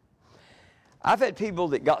true. I've had people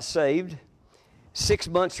that got saved 6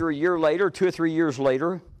 months or a year later, 2 or 3 years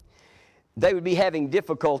later, they would be having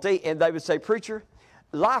difficulty, and they would say, Preacher,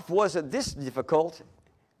 life wasn't this difficult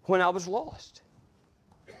when I was lost.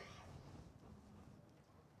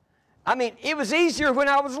 I mean, it was easier when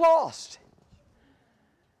I was lost.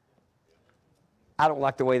 I don't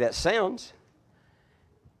like the way that sounds,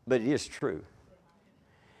 but it is true.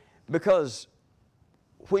 Because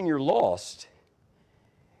when you're lost,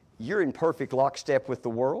 you're in perfect lockstep with the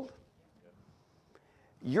world.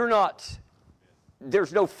 You're not,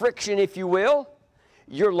 there's no friction, if you will.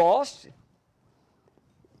 You're lost.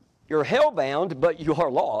 You're hellbound, but you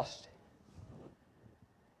are lost.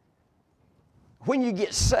 When you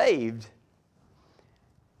get saved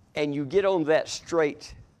and you get on that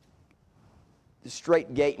straight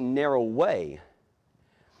gate and narrow way,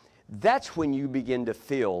 that's when you begin to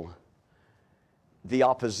feel the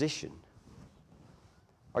opposition.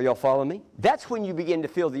 Are y'all following me? That's when you begin to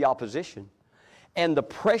feel the opposition. And the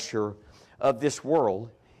pressure of this world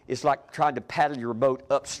is like trying to paddle your boat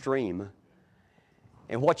upstream.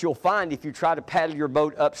 And what you'll find if you try to paddle your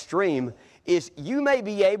boat upstream is you may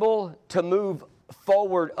be able to move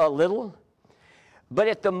forward a little, but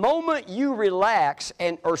at the moment you relax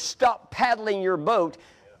or stop paddling your boat,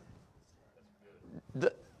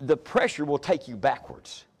 the pressure will take you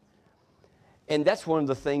backwards. And that's one of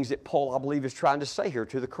the things that Paul, I believe, is trying to say here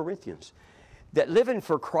to the Corinthians. That living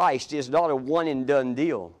for Christ is not a one and done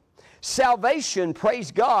deal. Salvation, praise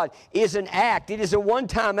God, is an act. It is a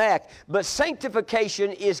one-time act. But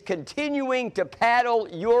sanctification is continuing to paddle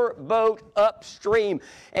your boat upstream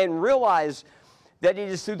and realize that it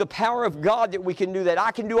is through the power of God that we can do that. I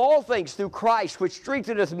can do all things through Christ, which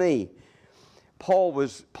strengtheneth me. Paul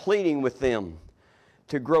was pleading with them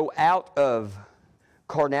to grow out of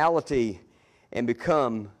carnality and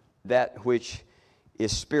become that which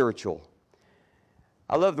is spiritual.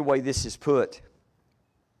 I love the way this is put.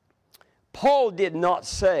 Paul did not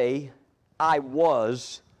say, I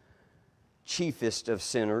was chiefest of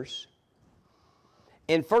sinners.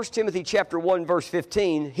 In 1 Timothy chapter 1, verse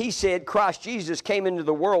 15, he said, Christ Jesus came into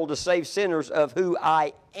the world to save sinners, of who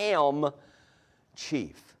I am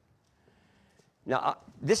chief. Now,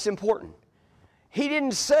 this is important. He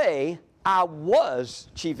didn't say, I was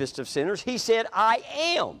chiefest of sinners. He said, I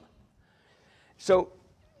am. So,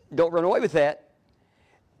 don't run away with that.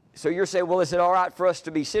 So you're saying, well, is it all right for us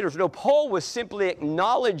to be sinners? No, Paul was simply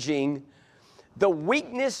acknowledging the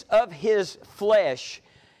weakness of his flesh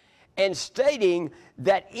and stating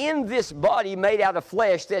that in this body made out of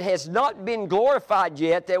flesh that has not been glorified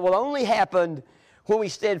yet, that will only happen when we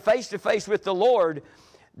stand face to face with the Lord,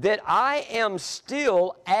 that I am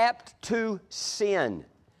still apt to sin.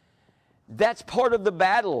 That's part of the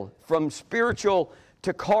battle from spiritual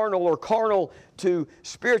to carnal or carnal to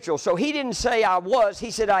spiritual. So he didn't say I was, he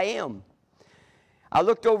said I am. I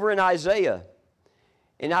looked over in Isaiah.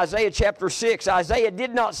 In Isaiah chapter 6, Isaiah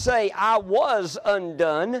did not say I was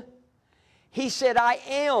undone. He said I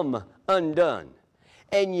am undone.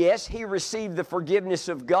 And yes, he received the forgiveness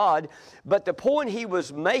of God, but the point he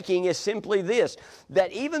was making is simply this,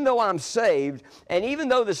 that even though I'm saved, and even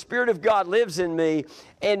though the Spirit of God lives in me,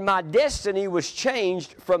 and my destiny was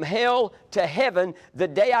changed from hell to heaven the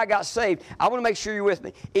day I got saved, I want to make sure you're with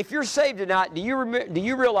me. If you're saved tonight, do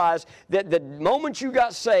you realize that the moment you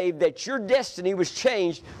got saved, that your destiny was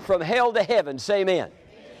changed from hell to heaven? Say amen. Amen.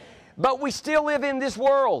 But we still live in this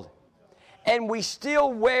world. And we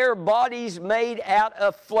still wear bodies made out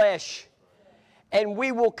of flesh. And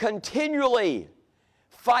we will continually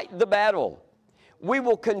fight the battle. We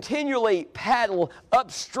will continually paddle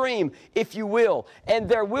upstream, if you will. And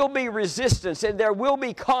there will be resistance and there will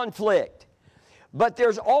be conflict. But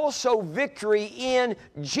there's also victory in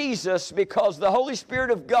Jesus, because the Holy Spirit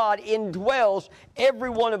of God indwells every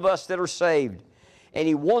one of us that are saved. And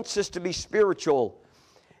He wants us to be spiritual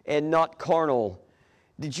and not carnal.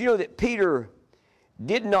 Did you know that Peter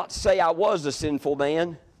did not say, I was a sinful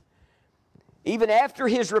man? Even after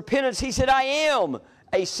his repentance, he said, I am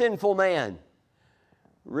a sinful man.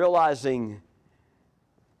 Realizing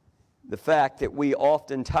the fact that we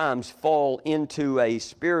oftentimes fall into a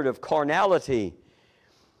spirit of carnality.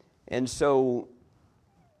 And so,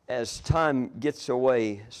 as time gets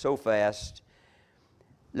away so fast,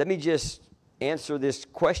 let me just answer this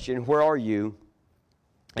question, where are you?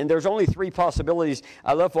 And there's only three possibilities.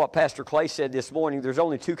 I love what Pastor Clay said this morning. There's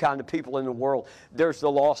only two kinds of people in the world. There's the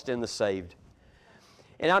lost and the saved.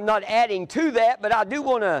 And I'm not adding to that, but I do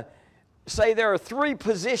want to say there are three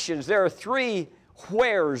positions. There are three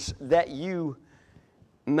wheres that you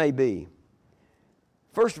may be.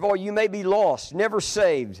 First of all, you may be lost, never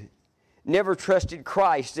saved, never trusted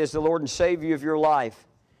Christ as the Lord and Savior of your life.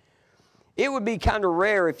 It would be kind of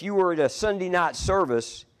rare if you were at a Sunday night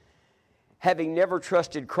service having never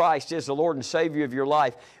trusted Christ as the Lord and Savior of your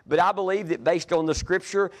life. But I believe that based on the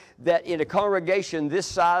Scripture, that in a congregation this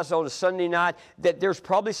size on a Sunday night, that there's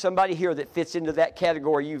probably somebody here that fits into that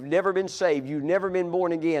category. You've never been saved. You've never been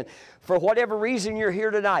born again. For whatever reason you're here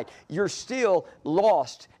tonight, you're still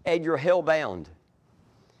lost and you're hell-bound.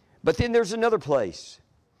 But then there's another place.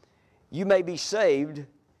 You may be saved,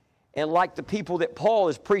 and like the people that Paul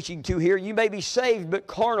is preaching to here, you may be saved but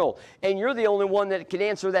carnal, and you're the only one that can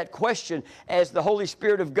answer that question as the Holy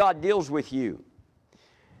Spirit of God deals with you.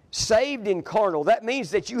 Saved and carnal, that means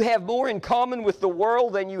that you have more in common with the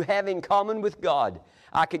world than you have in common with God.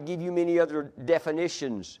 I could give you many other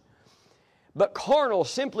definitions. But carnal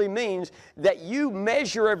simply means that you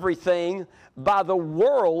measure everything by the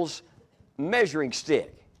world's measuring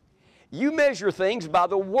stick. You measure things by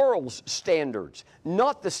the world's standards,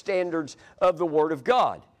 not the standards of the Word of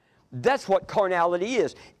God. That's what carnality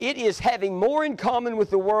is. It is having more in common with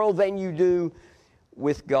the world than you do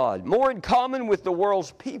with God. More in common with the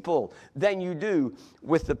world's people than you do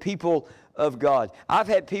with the people of God. I've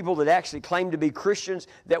had people that actually claim to be Christians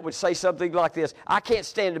that would say something like this: I can't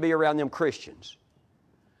stand to be around them Christians.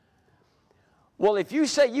 Well, if you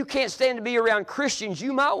say you can't stand to be around Christians,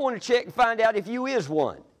 you might want to check and find out if you is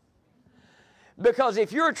one. Because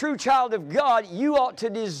if you're a true child of God, you ought to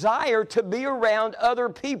desire to be around other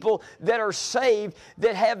people that are saved,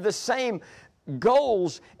 that have the same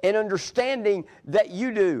goals and understanding that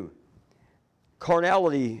you do.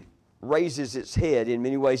 Carnality raises its head in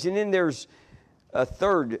many ways. And then there's a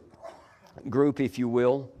third group, if you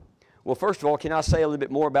will. Well, first of all, can I say a little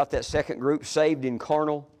bit more about that second group, saved and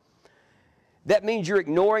carnal? That means you're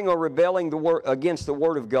ignoring or rebelling against the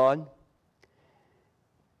Word of God.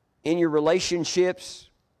 In your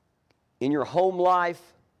relationships, in your home life,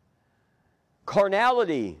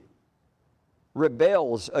 carnality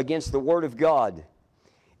rebels against the Word of God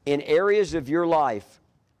in areas of your life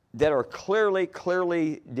that are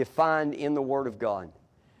clearly defined in the Word of God.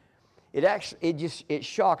 It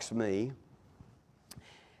shocks me.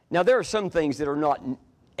 Now, there are some things that are not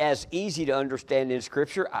as easy to understand in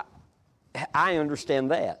Scripture. I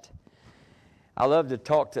understand that. I love to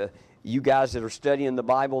talk to you guys that are studying the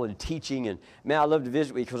Bible and teaching, and man, I love to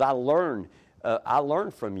visit with you because I learn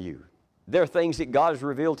from you. There are things that God has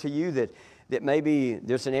revealed to you that maybe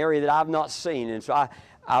there's an area that I've not seen, and so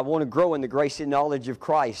I want to grow in the grace and knowledge of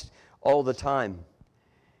Christ all the time.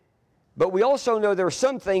 But we also know there are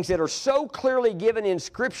some things that are so clearly given in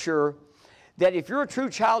Scripture that if you're a true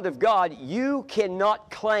child of God, you cannot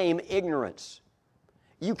claim ignorance.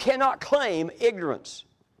 You cannot claim ignorance.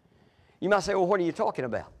 You might say, well, what are you talking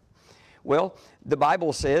about? Well, the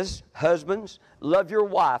Bible says, husbands, love your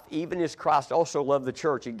wife, even as Christ also loved the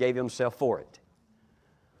church and gave himself for it.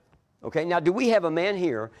 Okay, now do we have a man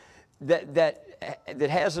here that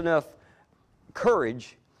has enough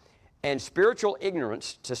courage and spiritual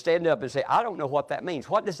ignorance to stand up and say, I don't know what that means?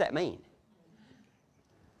 What does that mean?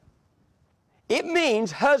 It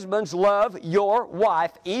means husbands, love your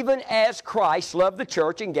wife, even as Christ loved the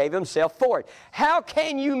church and gave himself for it. How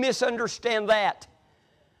can you misunderstand that?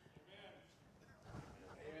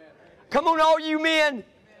 Come on, all you men.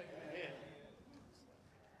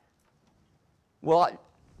 Well,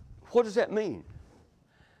 what does that mean?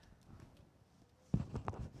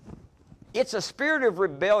 It's a spirit of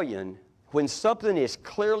rebellion when something is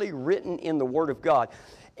clearly written in the Word of God.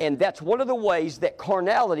 And that's one of the ways that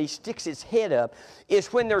carnality sticks its head up,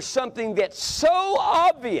 is when there's something that's so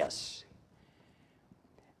obvious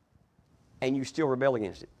and you still rebel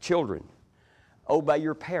against it. Children, obey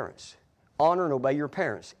your parents. Honor and obey your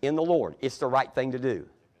parents in the Lord. It's the right thing to do.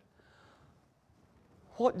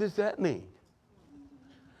 What does that mean?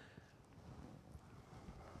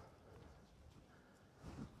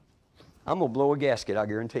 I'm going to blow a gasket, I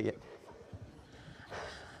guarantee it.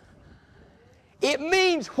 It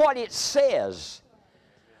means what it says.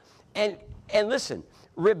 And listen,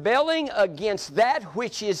 rebelling against that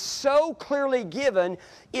which is so clearly given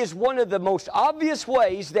is one of the most obvious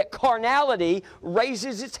ways that carnality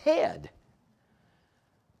raises its head.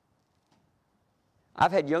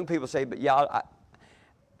 I've had young people say, but yeah,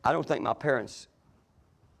 I don't think my parents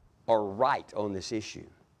are right on this issue.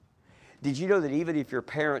 Did you know that even if your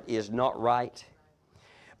parent is not right,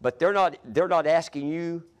 but they're not asking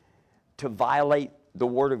you to violate the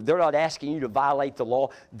word of, they're not asking you to violate the law.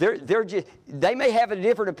 They may have a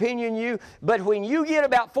different opinion than you, but when you get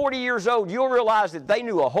about 40 years old, you'll realize that they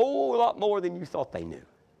knew a whole lot more than you thought they knew.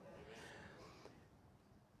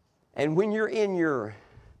 And when you're in your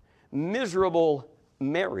miserable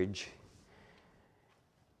marriage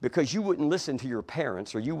because you wouldn't listen to your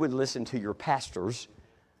parents or you wouldn't listen to your pastors,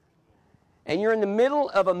 and you're in the middle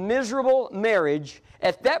of a miserable marriage,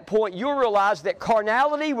 at that point you'll realize that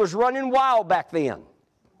carnality was running wild back then.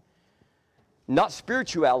 Not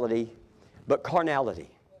spirituality, but carnality.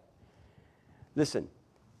 Listen,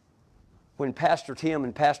 when Pastor Tim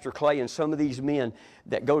and Pastor Clay and some of these men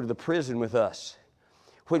that go to the prison with us,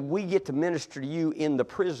 when we get to minister to you in the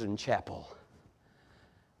prison chapel,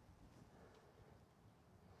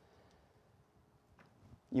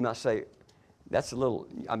 you might say, that's a little,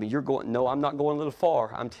 you're going, no, I'm not going a little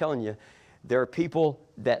far. I'm telling you, there are people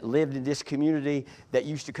that lived in this community that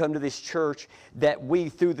used to come to this church that we,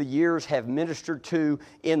 through the years, have ministered to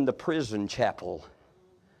in the prison chapel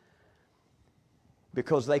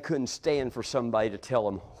because they couldn't stand for somebody to tell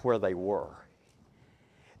them where they were.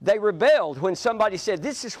 They rebelled when somebody said,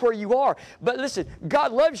 this is where you are. But listen,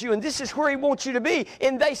 God loves you and this is where He wants you to be.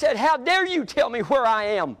 And they said, how dare you tell me where I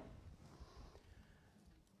am?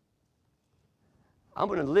 I'm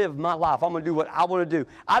going to live my life. I'm going to do what I want to do.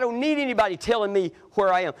 I don't need anybody telling me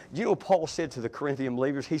where I am. Do you know what Paul said to the Corinthian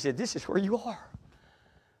believers? He said, this is where you are.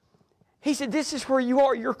 He said, this is where you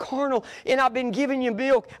are. You're carnal, and I've been giving you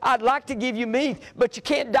milk. I'd like to give you meat, but you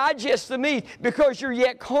can't digest the meat because you're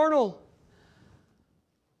yet carnal.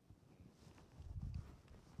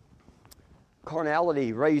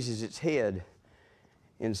 Carnality raises its head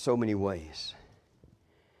in so many ways.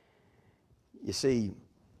 You see,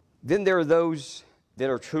 then there are those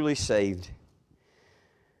that are truly saved.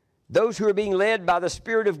 Those who are being led by the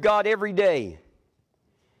Spirit of God every day.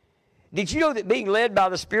 Did you know that being led by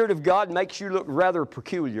the Spirit of God makes you look rather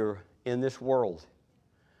peculiar in this world?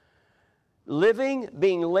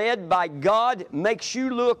 Being led by God makes you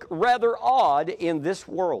look rather odd in this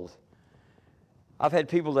world. I've had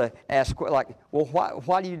people to ask, like, well,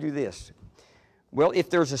 why do you do this? Well, if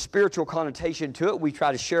there's a spiritual connotation to it, we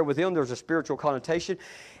try to share with them there's a spiritual connotation.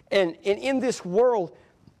 And in this world,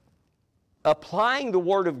 applying the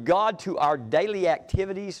Word of God to our daily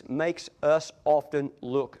activities makes us often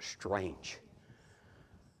look strange.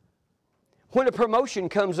 When a promotion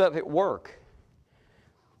comes up at work,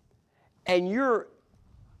 and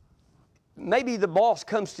maybe the boss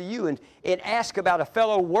comes to you and asks about a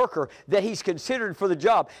fellow worker that he's considered for the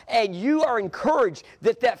job, and you are encouraged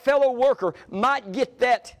that that fellow worker might get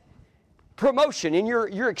that promotion, and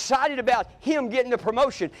you're excited about him getting the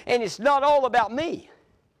promotion, and it's not all about me.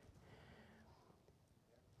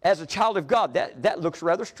 As a child of God, that looks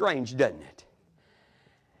rather strange, doesn't it?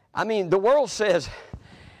 I mean, the world says,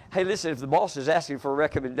 hey, listen, if the boss is asking for a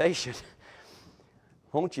recommendation,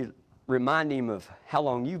 why don't you remind him of how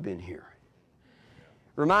long you've been here?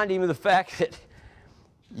 Remind him of the fact that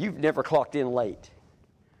you've never clocked in late.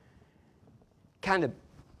 Kind of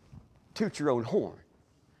toot your own horn.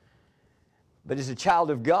 But as a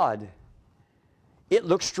child of God, it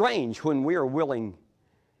looks strange when we are willing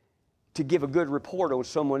to give a good report on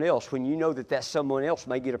someone else when you know that someone else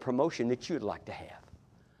may get a promotion that you'd like to have.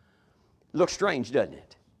 Looks strange, doesn't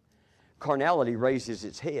it? Carnality raises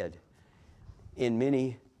its head in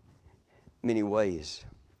many, many ways.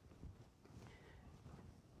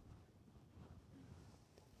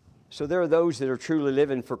 So there are those that are truly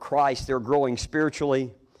living for Christ. They're growing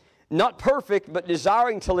spiritually. Not perfect, but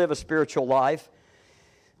desiring to live a spiritual life.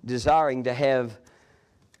 Desiring to have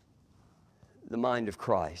the mind of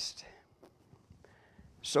Christ.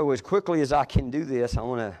 So as quickly as I can do this, I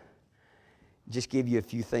want to just give you a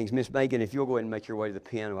few things. Miss Megan, if you'll go ahead and make your way to the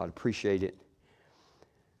piano, I'd appreciate it.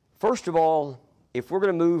 First of all, if we're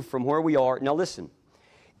going to move from where we are, now listen,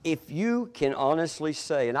 if you can honestly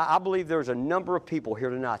say, and I believe there's a number of people here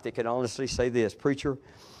tonight that can honestly say this, preacher,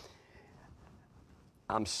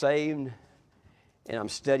 I'm saved and I'm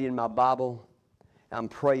studying my Bible, I'm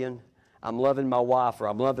praying, I'm loving my wife or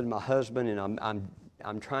I'm loving my husband, and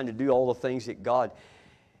I'm trying to do all the things that God.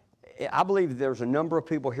 I believe there's a number of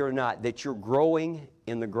people here tonight that you're growing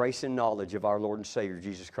in the grace and knowledge of our Lord and Savior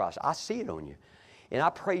Jesus Christ. I see it on you. And I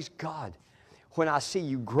praise God when I see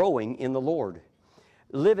you growing in the Lord,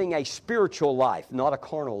 living a spiritual life, not a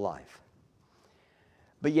carnal life.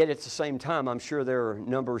 But yet at the same time, I'm sure there are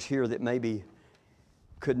numbers here that maybe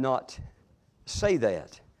could not say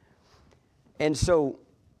that. And so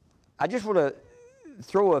I just want to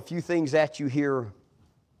throw a few things at you here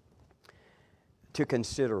to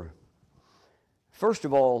consider. First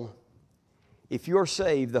of all, if you're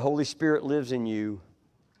saved, the Holy Spirit lives in you.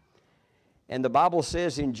 And the Bible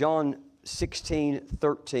says in John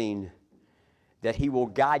 16:13 that He will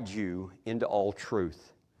guide you into all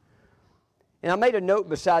truth. And I made a note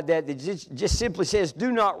beside that just simply says,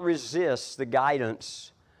 do not resist the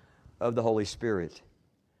guidance of the Holy Spirit.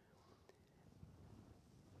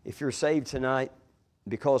 If you're saved tonight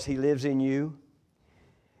because He lives in you,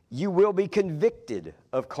 you will be convicted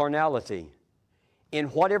of carnality in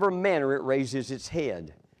whatever manner it raises its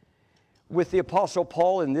head. With the Apostle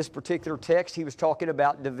Paul in this particular text, he was talking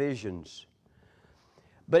about divisions.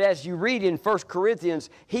 But as you read in 1 Corinthians,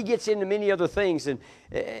 he gets into many other things. And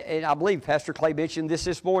I believe Pastor Clay mentioned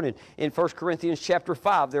this morning. In 1 Corinthians chapter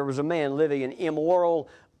 5, there was a man living an immoral,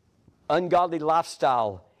 ungodly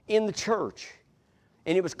lifestyle in the church.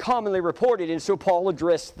 And it was commonly reported. And so Paul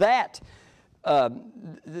addressed that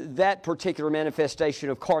particular manifestation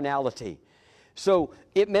of carnality. So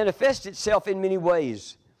it manifests itself in many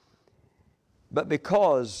ways. But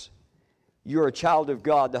because you're a child of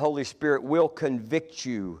God, the Holy Spirit will convict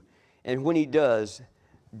you. And when He does,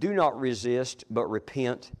 do not resist, but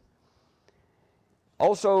repent.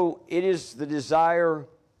 Also, it is the desire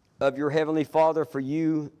of your Heavenly Father for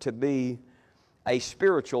you to be a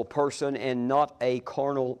spiritual person and not a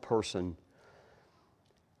carnal person.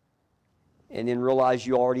 And then realize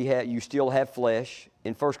you still have flesh.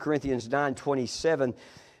 In 1 Corinthians 9:27,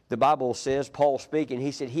 the Bible says, Paul speaking,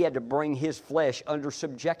 he said he had to bring his flesh under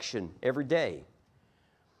subjection every day.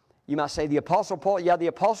 You might say, the Apostle Paul? Yeah, the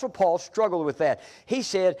Apostle Paul struggled with that. He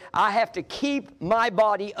said, I have to keep my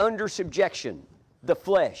body under subjection, the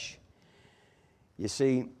flesh. You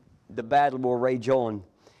see, the battle will rage on.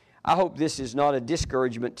 I hope this is not a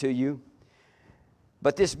discouragement to you.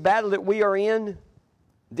 But this battle that we are in,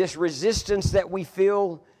 this resistance that we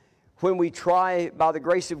feel when we try, by the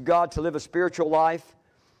grace of God, to live a spiritual life,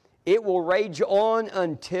 it will rage on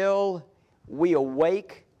until we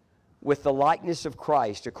awake with the likeness of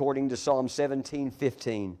Christ, according to Psalm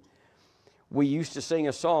 17:15. We used to sing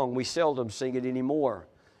a song. We seldom sing it anymore.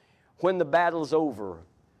 When the battle's over,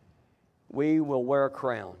 we will wear a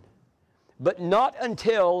crown. But not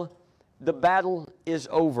until the battle is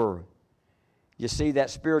over. You see,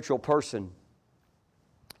 that spiritual person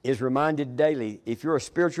is reminded daily. If you're a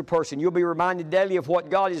spiritual person, you'll be reminded daily of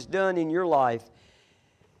what God has done in your life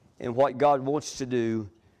and what God wants to do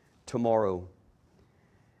tomorrow.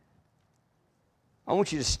 I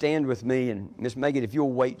want you to stand with me, and Miss Megan, if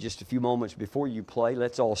you'll wait just a few moments before you play,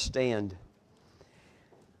 let's all stand.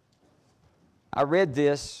 I read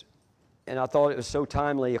this, and I thought it was so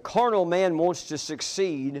timely. A carnal man wants to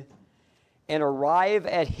succeed and arrive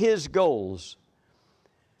at his goals,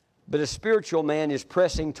 but a spiritual man is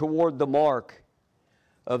pressing toward the mark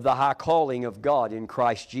of the high calling of God in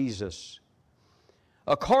Christ Jesus.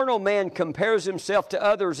 A carnal man compares himself to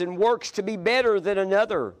others and works to be better than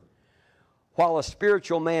another, while a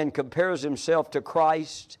spiritual man compares himself to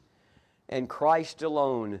Christ and Christ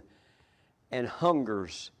alone and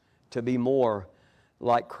hungers to be more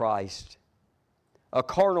like Christ. A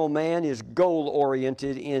carnal man is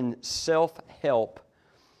goal-oriented in self-help,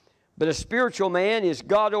 but a spiritual man is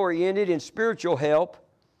God-oriented in spiritual help.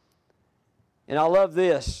 And I love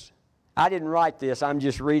this. I didn't write this, I'm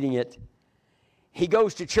just reading it. He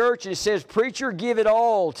goes to church and says, "Preacher, give it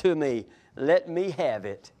all to me. Let me have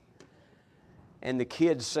it." And the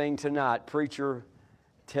kids sing tonight, "Preacher,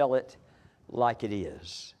 tell it like it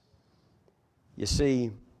is." You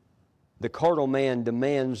see, the carnal man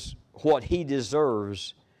demands what he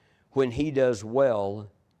deserves when he does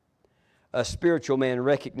well. A spiritual man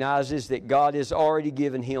recognizes that God has already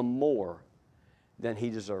given him more than he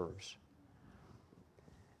deserves.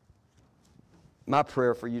 My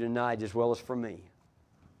prayer for you tonight, as well as for me,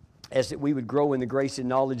 is that we would grow in the grace and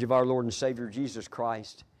knowledge of our Lord and Savior Jesus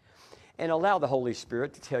Christ, and allow the Holy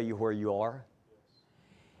Spirit to tell you where you are.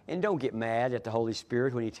 And don't get mad at the Holy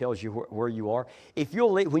Spirit when He tells you where you are. If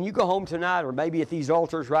you'll leave, when you go home tonight, or maybe at these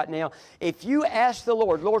altars right now, if you ask the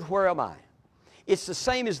Lord, "Lord, where am I?" It's the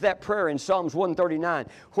same as that prayer in Psalms 139,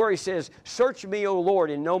 where He says, "Search me, O Lord,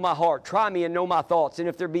 and know my heart. Try me and know my thoughts. And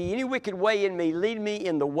if there be any wicked way in me, lead me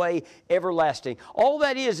in the way everlasting." All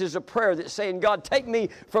that is a prayer that's saying, "God, take me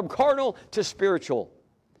from carnal to spiritual."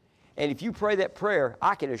 And if you pray that prayer,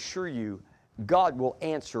 I can assure you, God will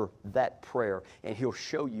answer that prayer, and He'll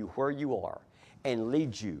show you where you are and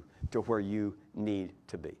lead you to where you need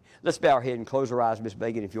to be. Let's bow our head and close our eyes, Miss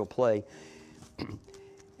Megan, if you'll play.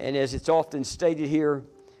 And as it's often stated here,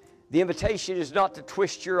 the invitation is not to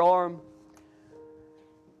twist your arm.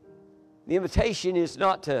 The invitation is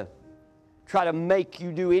not to try to make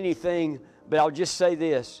you do anything, but I'll just say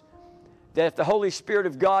this, that if the Holy Spirit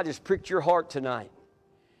of God has pricked your heart tonight,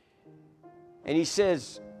 and He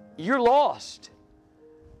says, "You're lost.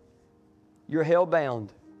 You're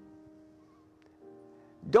hell-bound."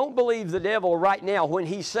 Don't believe the devil right now when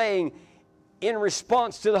he's saying, in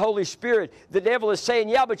response to the Holy Spirit, the devil is saying,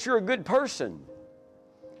 "Yeah, but you're a good person.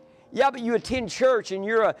 Yeah, but you attend church and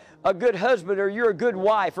you're a good husband, or you're a good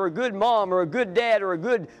wife, or a good mom, or a good dad, or a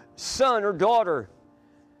good son or daughter."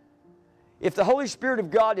 If the Holy Spirit of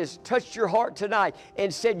God has touched your heart tonight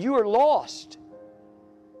and said you are lost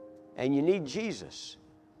and you need Jesus,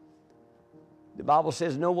 the Bible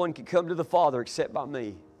says no one can come to the Father except by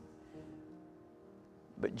me.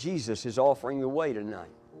 But Jesus is offering the way tonight.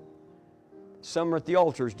 Some are at the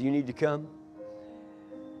altars. Do you need to come?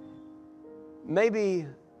 Maybe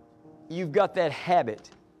you've got that habit.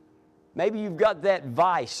 Maybe you've got that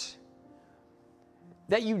vice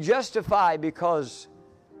that you justify because,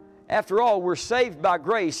 after all, we're saved by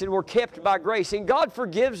grace and we're kept by grace, and God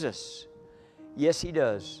forgives us. Yes, He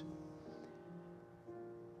does.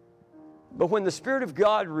 But when the Spirit of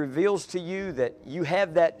God reveals to you that you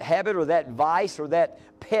have that habit or that vice or that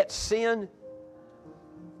pet sin,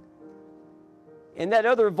 and that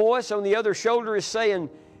other voice on the other shoulder is saying,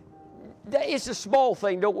 it's a small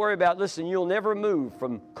thing, don't worry about it. Listen, you'll never move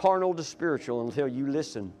from carnal to spiritual until you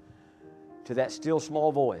listen to that still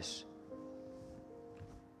small voice.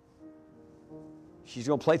 She's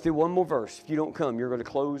going to play through one more verse. If you don't come, you're going to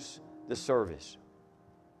close the service.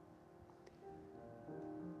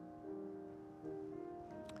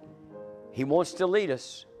 He wants to lead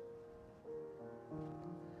us.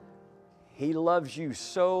 He loves you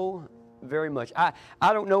so very much. I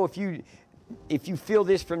don't know if you feel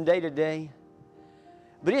this from day to day,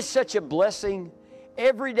 but it's such a blessing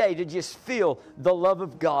every day to just feel the love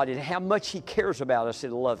of God and how much He cares about us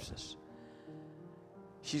and loves us.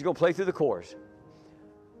 She's going to play through the chorus.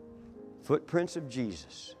 Footprints of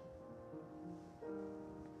Jesus.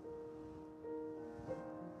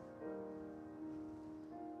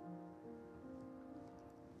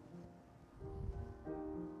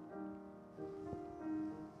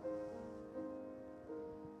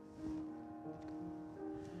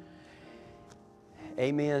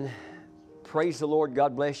 Amen. Praise the Lord.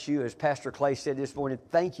 God bless you. As Pastor Clay said this morning,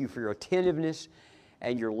 thank you for your attentiveness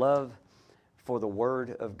and your love for the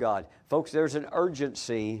Word of God. Folks, there's an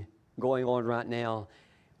urgency going on right now.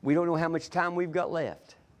 We don't know how much time we've got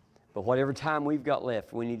left, but whatever time we've got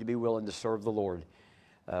left, we need to be willing to serve the Lord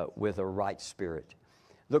with a right spirit.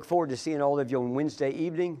 Look forward to seeing all of you on Wednesday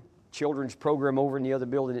evening. Children's program over in the other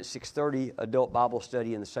building at 6:30. Adult Bible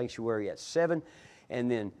study in the sanctuary at 7. And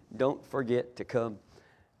then don't forget to come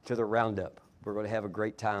to the roundup. We're going to have a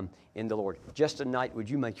great time in the Lord. Justin Knight, would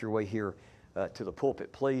you make your way here to the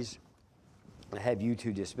pulpit, please? I have you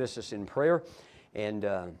to dismiss us in prayer. And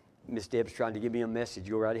Miss Deb's trying to give me a message.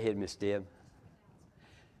 Go right ahead, Miss Deb.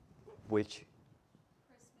 Which?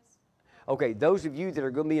 Christmas. Okay, those of you that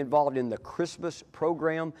are going to be involved in the Christmas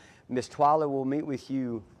program, Miss Twyla will meet with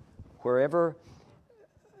you wherever.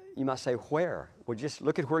 You might say, where? Well, just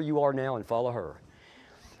look at where you are now and follow her,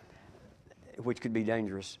 which could be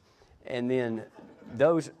dangerous. And then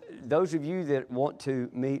those of you that want to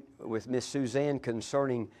meet with Miss Suzanne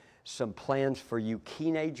concerning some plans for you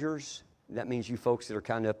teenagers, that means you folks that are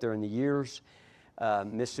kind of up there in the years,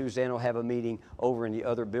 Miss Suzanne will have a meeting over in the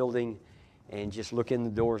other building, and just look in the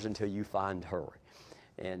doors until you find her.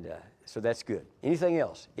 And so that's good. Anything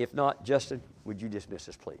else? If not, Justin, would you dismiss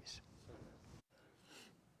us, please?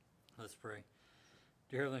 Let's pray.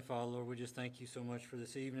 Dear Heavenly Father, Lord, we just thank you so much for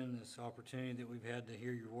this evening, this opportunity that we've had to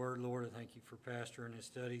hear your word, Lord. I thank you for Pastor and his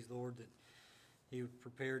studies, Lord, that he was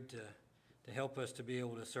prepared to help us to be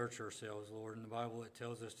able to search ourselves, Lord. In the Bible, it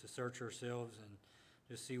tells us to search ourselves and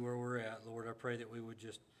just see where we're at, Lord. I pray that we would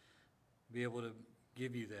just be able to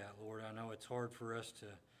give you that, Lord. I know it's hard for us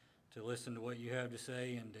to listen to what you have to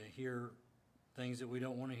say and to hear things that we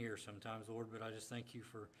don't want to hear sometimes, Lord, but I just thank you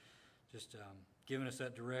for just giving us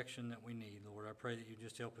that direction that we need, Lord. I pray that you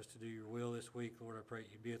just help us to do your will this week, Lord. I pray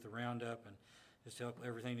that you be at the roundup and just help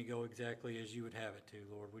everything to go exactly as you would have it to,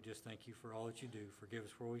 Lord. We just thank you for all that you do. Forgive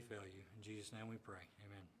us where we fail you. In Jesus' name we pray.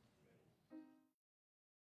 Amen.